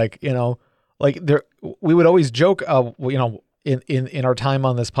we would always joke, in our time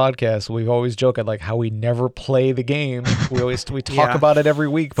on this podcast, we've always joked at how we never play the game. We talk about it every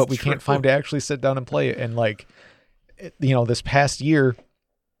week, but we can't find to actually sit down and play it. And this past year,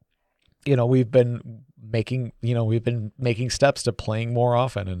 we've been making steps to playing more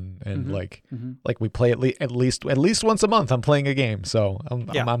often, and we play at least once a month. I'm playing a game, so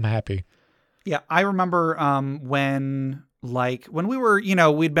I'm happy. Yeah, I remember when we were,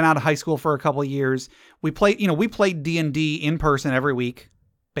 we'd been out of high school for a couple of years. We played D&D in person every week,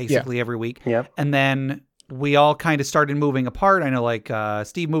 basically every week. Yep. And then we all kind of started moving apart. I know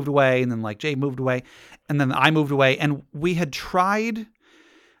Steve moved away, and then Jay moved away, and then I moved away. And we had tried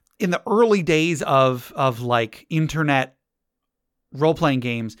in the early days of internet role-playing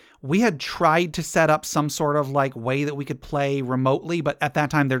games, we had tried to set up some sort of way that we could play remotely, but at that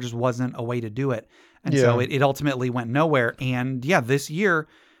time there just wasn't a way to do it. And so it ultimately went nowhere. And this year,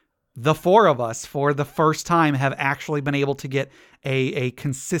 the four of us, for the first time, have actually been able to get a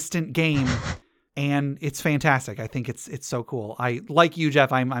consistent game, and it's fantastic. I think it's so cool. I, like you,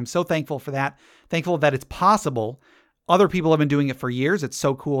 Jeff, I'm so thankful for that. Thankful that it's possible. Other people have been doing it for years. It's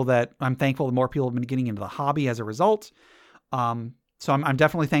so cool that I'm thankful that more people have been getting into the hobby as a result. So I'm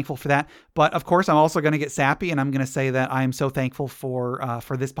definitely thankful for that. But of course, I'm also going to get sappy, and I'm going to say that I am so thankful for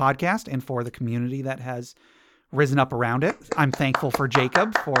this podcast and for the community that has risen up around it. I'm thankful for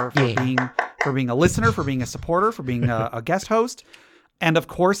Jacob for being a listener, for being a supporter, for being a guest host, and of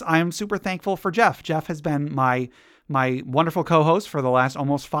course, I'm super thankful for Jeff. Jeff has been my wonderful co-host for the last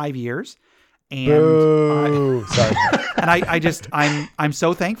almost 5 years. And sorry. And I'm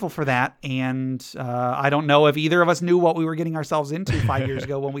so thankful for that. And I don't know if either of us knew what we were getting ourselves into 5 years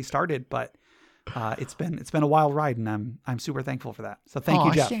ago when we started, but it's been a wild ride, and I'm super thankful for that. So thank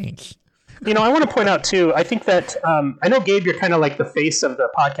you, Jeff. Thanks. I want to point out too, I think that I know, Gabe, you're kind of the face of the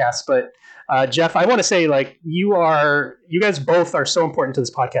podcast, but Jeff, I want to say you guys both are so important to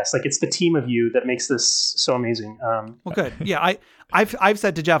this podcast. It's the team of you that makes this so amazing. Well, good. Yeah. I've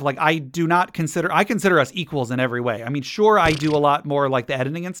said to Jeff, I consider us equals in every way. I mean, sure, I do a lot more the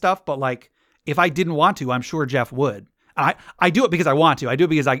editing and stuff, but if I didn't want to, I'm sure Jeff would. I do it because I want to. I do it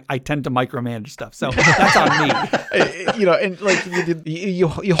because I tend to micromanage stuff. So that's on me. And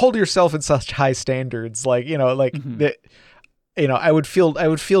you hold yourself in such high standards, that. I would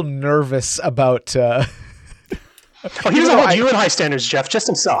feel nervous about Oh, he doesn't hold you in high standards, Jeff. Just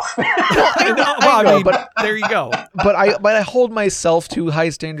himself. I mean, but there you go. But I hold myself to high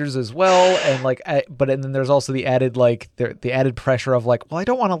standards as well, and and then there's also the added the added pressure of well, I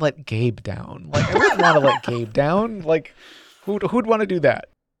don't want to let Gabe down. I wouldn't want to let Gabe down. Who'd want to do that?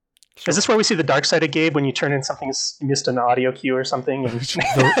 Sure. Is this where we see the dark side of Gabe when you turn in something, you missed an audio cue or something? And...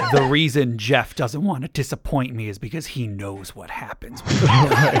 the reason Jeff doesn't want to disappoint me is because he knows what happens.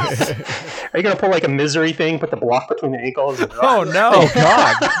 Are you going to pull a misery thing, put the block between the ankles? And... Oh, no. Oh,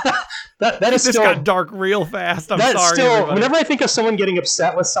 God. that is this still... got dark real fast. I'm sorry, everybody. Whenever I think of someone getting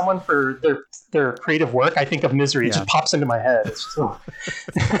upset with someone for their creative work, I think of misery. It just pops into my head. It's just, oh.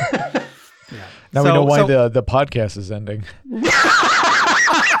 Now we know why the podcast is ending.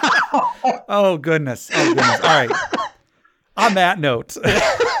 Oh goodness. All right. On that note,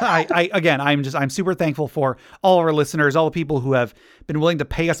 I'm super thankful for all of our listeners, all the people who have been willing to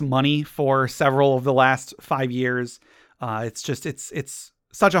pay us money for several of the last 5 years. It's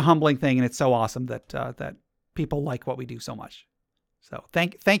such a humbling thing, and it's so awesome that people like what we do so much. So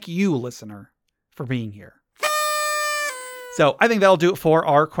thank you, listener, for being here. So I think that'll do it for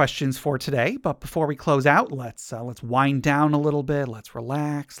our questions for today. But before we close out, let's wind down a little bit. Let's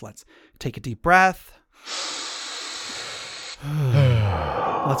relax. Let's take a deep breath.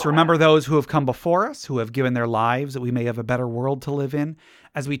 Let's remember those who have come before us, who have given their lives that we may have a better world to live in,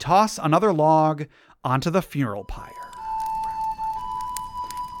 as we toss another log onto the funeral pyre.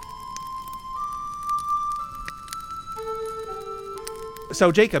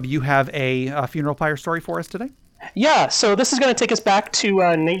 So Jacob, you have a funeral pyre story for us today? Yeah, so this is going to take us back to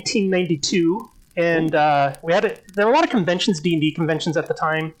 1992, and there were a lot of conventions, D&D conventions at the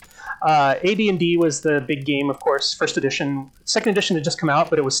time. AD&D was the big game, of course, first edition. Second edition had just come out,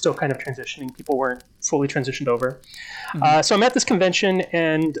 but it was still kind of transitioning. People weren't fully transitioned over. Mm-hmm. So I'm at this convention,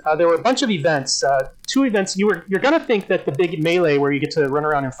 and there were a bunch of events. 2 events. You're going to think that the big melee where you get to run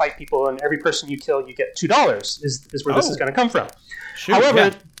around and fight people, and every person you kill, you get $2 is where this is going to come from. Sure,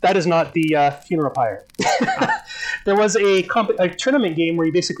 However, that is not the funeral pyre. There was a tournament game where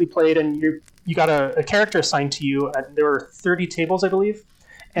you basically played, and you got a character assigned to you. There were 30 tables, I believe.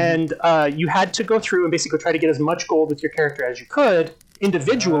 And you had to go through and basically try to get as much gold with your character as you could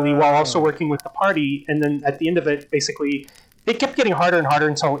individually while also working with the party. And then at the end of it, basically, it kept getting harder and harder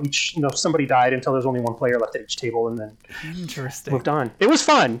until somebody died, until there's only one player left at each table, and then moved on. It was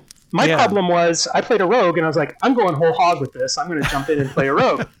fun. My problem was I played a rogue, and I was like, I'm going whole hog with this. I'm going to jump in and play a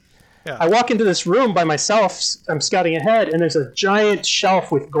rogue. Yeah. I walk into this room by myself. I'm scouting ahead, and there's a giant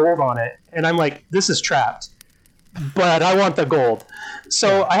shelf with gold on it. And I'm like, this is trapped. But I want the gold.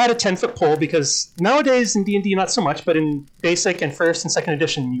 So I had a 10-foot pole, because nowadays in D&D, not so much, but in basic and first and second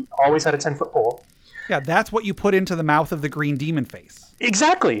edition, you always had a 10-foot pole. Yeah, that's what you put into the mouth of the green demon face.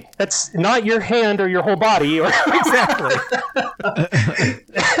 Exactly. That's not your hand or your whole body. Exactly.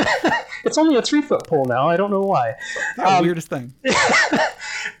 It's only a 3-foot pole now. I don't know why. Weirdest thing.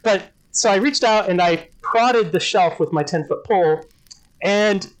 But so I reached out and I prodded the shelf with my 10-foot pole.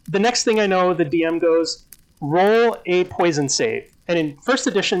 And the next thing I know, the DM goes, roll a poison save. And in first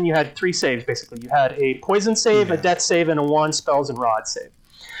edition, you had 3 saves, basically. You had a poison save, a death save, and a wand, spells, and rod save.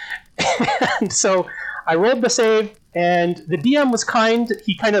 And so I rolled the save, and the DM was kind.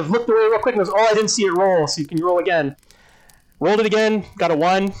 He kind of looked away real quick and goes, I didn't see it roll, so you can roll again. Rolled it again, got a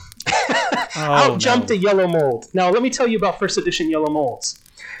 1. Out jumped a yellow mold. Now, let me tell you about first edition yellow molds.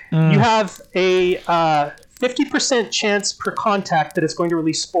 You have a 50% chance per contact that it's going to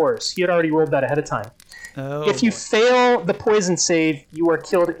release spores. He had already rolled that ahead of time. If you fail the poison save, you are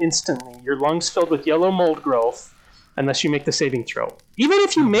killed instantly. Your lungs filled with yellow mold growth, unless you make the saving throw. Even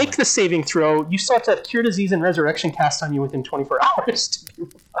if you make the saving throw, you still have to have Cure Disease and Resurrection cast on you within 24 hours to be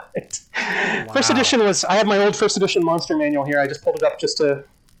revived. Wow. First edition was... I have my old first edition monster manual here. I just pulled it up just to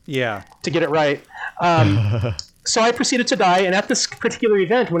get it right. So I proceeded to die, and at this particular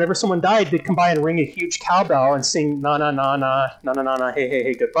event, whenever someone died, they'd come by and ring a huge cowbell and sing na na na na na na na na hey hey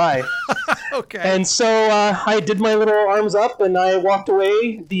hey goodbye. Okay. And so I did my little arms up, and I walked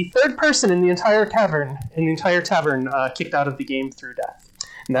away. The third person in the entire tavern kicked out of the game through death.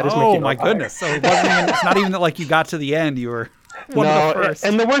 And that is my goodness! So it's not even that like you got to the end. You were one of the first.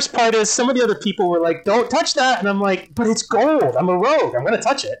 And the worst part is some of the other people were like, "Don't touch that," and I'm like, "But it's gold. I'm a rogue. I'm going to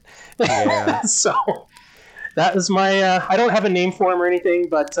touch it." Yeah. So. That was my, I don't have a name for him or anything,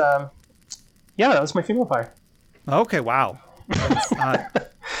 but that was my funeral pyre. Okay, wow.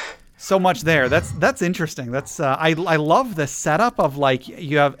 So much there. That's interesting. That's I love the setup of like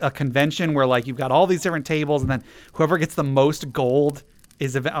you have a convention where like you've got all these different tables and then whoever gets the most gold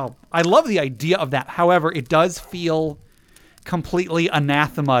is I love the idea of that. However, it does feel completely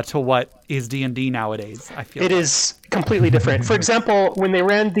anathema to what is D&D nowadays. I feel it is completely different. For example, when they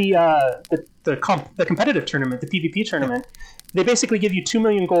ran the competitive tournament, the PvP tournament, they basically give you 2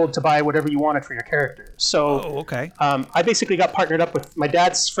 million gold to buy whatever you wanted for your character. So, I basically got partnered up with my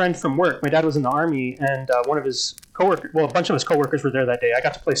dad's friend from work. My dad was in the army, and one of his coworkers, a bunch of his coworkers were there that day. I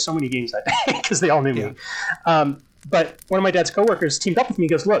got to play so many games that day because they all knew me. But one of my dad's coworkers teamed up with me. He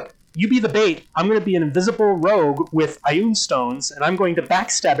goes, "Look, you be the bait. I'm going to be an invisible rogue with Ioun stones, and I'm going to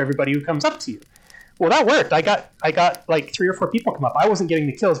backstab everybody who comes up to you." Well, that worked. I got like 3 or 4 people come up. I wasn't getting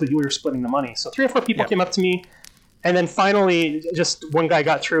the kills, but you were splitting the money. So 3 or 4 people came up to me, and then finally, just one guy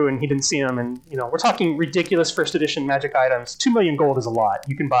got through, and he didn't see him. And we're talking ridiculous first edition Magic items. 2 million gold is a lot.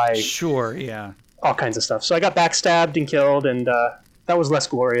 You can buy all kinds of stuff. So I got backstabbed and killed, and that was less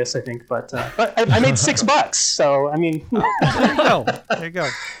glorious, I think. But I made $6. So I mean, there you go.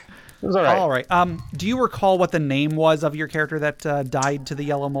 It was all right. All right. Do you recall what the name was of your character that died to the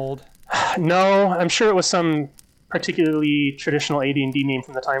yellow mold? No, I'm sure it was some particularly traditional AD&D name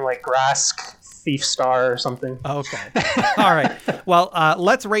from the time, like Grask Thief Star or something. Okay. All right. Well,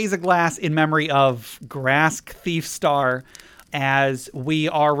 let's raise a glass in memory of Grask Thief Star, as we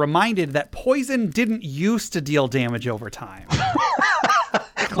are reminded that poison didn't used to deal damage over time.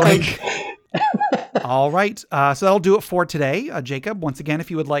 All right. So that'll do it for today. Jacob, once again, if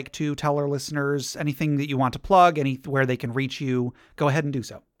you would like to tell our listeners anything that you want to plug, anywhere they can reach you, go ahead and do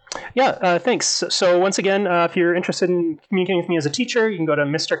so. Yeah, thanks. So once again, if you're interested in communicating with me as a teacher, you can go to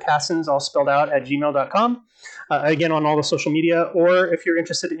Mr. Cassins, all spelled out, @gmail.com. Again, on all the social media. Or if you're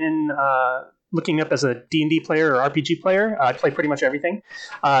interested in looking up as a D&D player or RPG player, I play pretty much everything.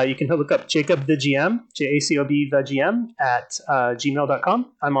 You can look up Jacob the GM, JACOB the GM, at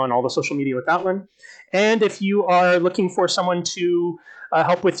gmail.com. I'm on all the social media with that one. And if you are looking for someone to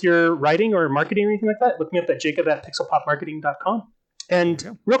help with your writing or marketing or anything like that, look me up at jacob@pixelpopmarketing.com.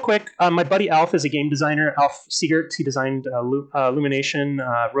 And real quick, my buddy Alf is a game designer. Alf Siegert, he designed Illumination,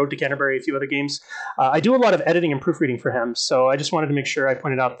 Road to Canterbury, a few other games. I do a lot of editing and proofreading for him, so I just wanted to make sure I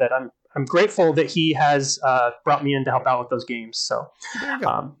pointed out that I'm grateful that he has brought me in to help out with those games. So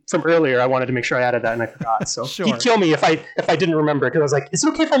from earlier, I wanted to make sure I added that, and I forgot. So he'd kill me if I didn't remember, because I was like, "Is it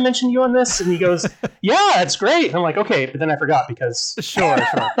okay if I mention you on this?" And he goes, "Yeah, it's great." And I'm like, "Okay," but then I forgot because sure.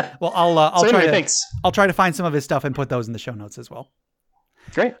 Well, I'll try to I'll try to find some of his stuff and put those in the show notes as well.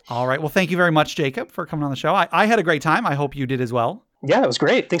 Great. All right. Well, thank you very much, Jacob, for coming on the show. I had a great time. I hope you did as well. Yeah, it was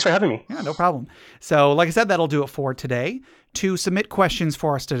great. Thanks for having me. Yeah, no problem. So, like I said, that'll do it for today. To submit questions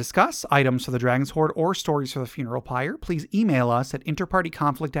for us to discuss, items for the Dragon's Hoard, or stories for the Funeral Pyre, please email us at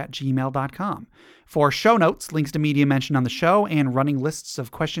interpartyconflict@gmail.com. For show notes, links to media mentioned on the show, and running lists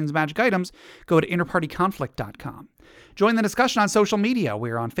of questions, magic items, go to interpartyconflict.com. Join the discussion on social media.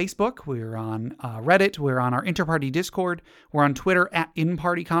 We're on Facebook, we're on Reddit, we're on our Interparty Discord, we're on Twitter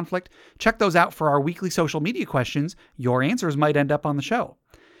 @InPartyConflict. Check those out for our weekly social media questions. Your answers might end up on the show.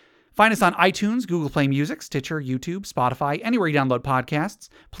 Find us on iTunes, Google Play Music, Stitcher, YouTube, Spotify, anywhere you download podcasts.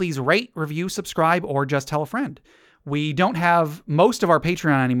 Please rate, review, subscribe, or just tell a friend. We don't have most of our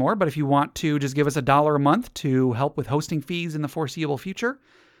Patreon anymore, but if you want to just give us $1 a month to help with hosting fees in the foreseeable future,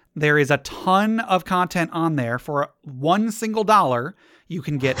 there is a ton of content on there. For $1 single, you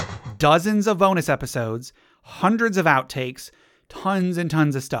can get dozens of bonus episodes, hundreds of outtakes, tons and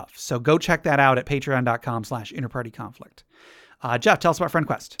tons of stuff. So go check that out at patreon.com/interpartyconflict. Jeff, tell us about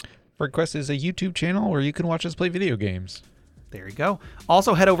FriendQuest. FriendQuest is a YouTube channel where you can watch us play video games. There you go.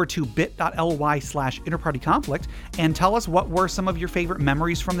 Also head over to bit.ly/interpartyconflict and tell us what were some of your favorite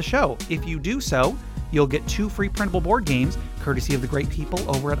memories from the show. If you do so, you'll get 2 free printable board games, courtesy of the great people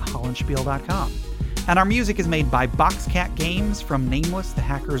over at hollandspiel.com. And our music is made by Boxcat Games from Nameless the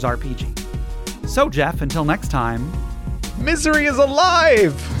Hackers RPG. So, Jeff, until next time, misery is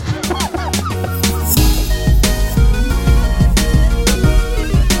alive!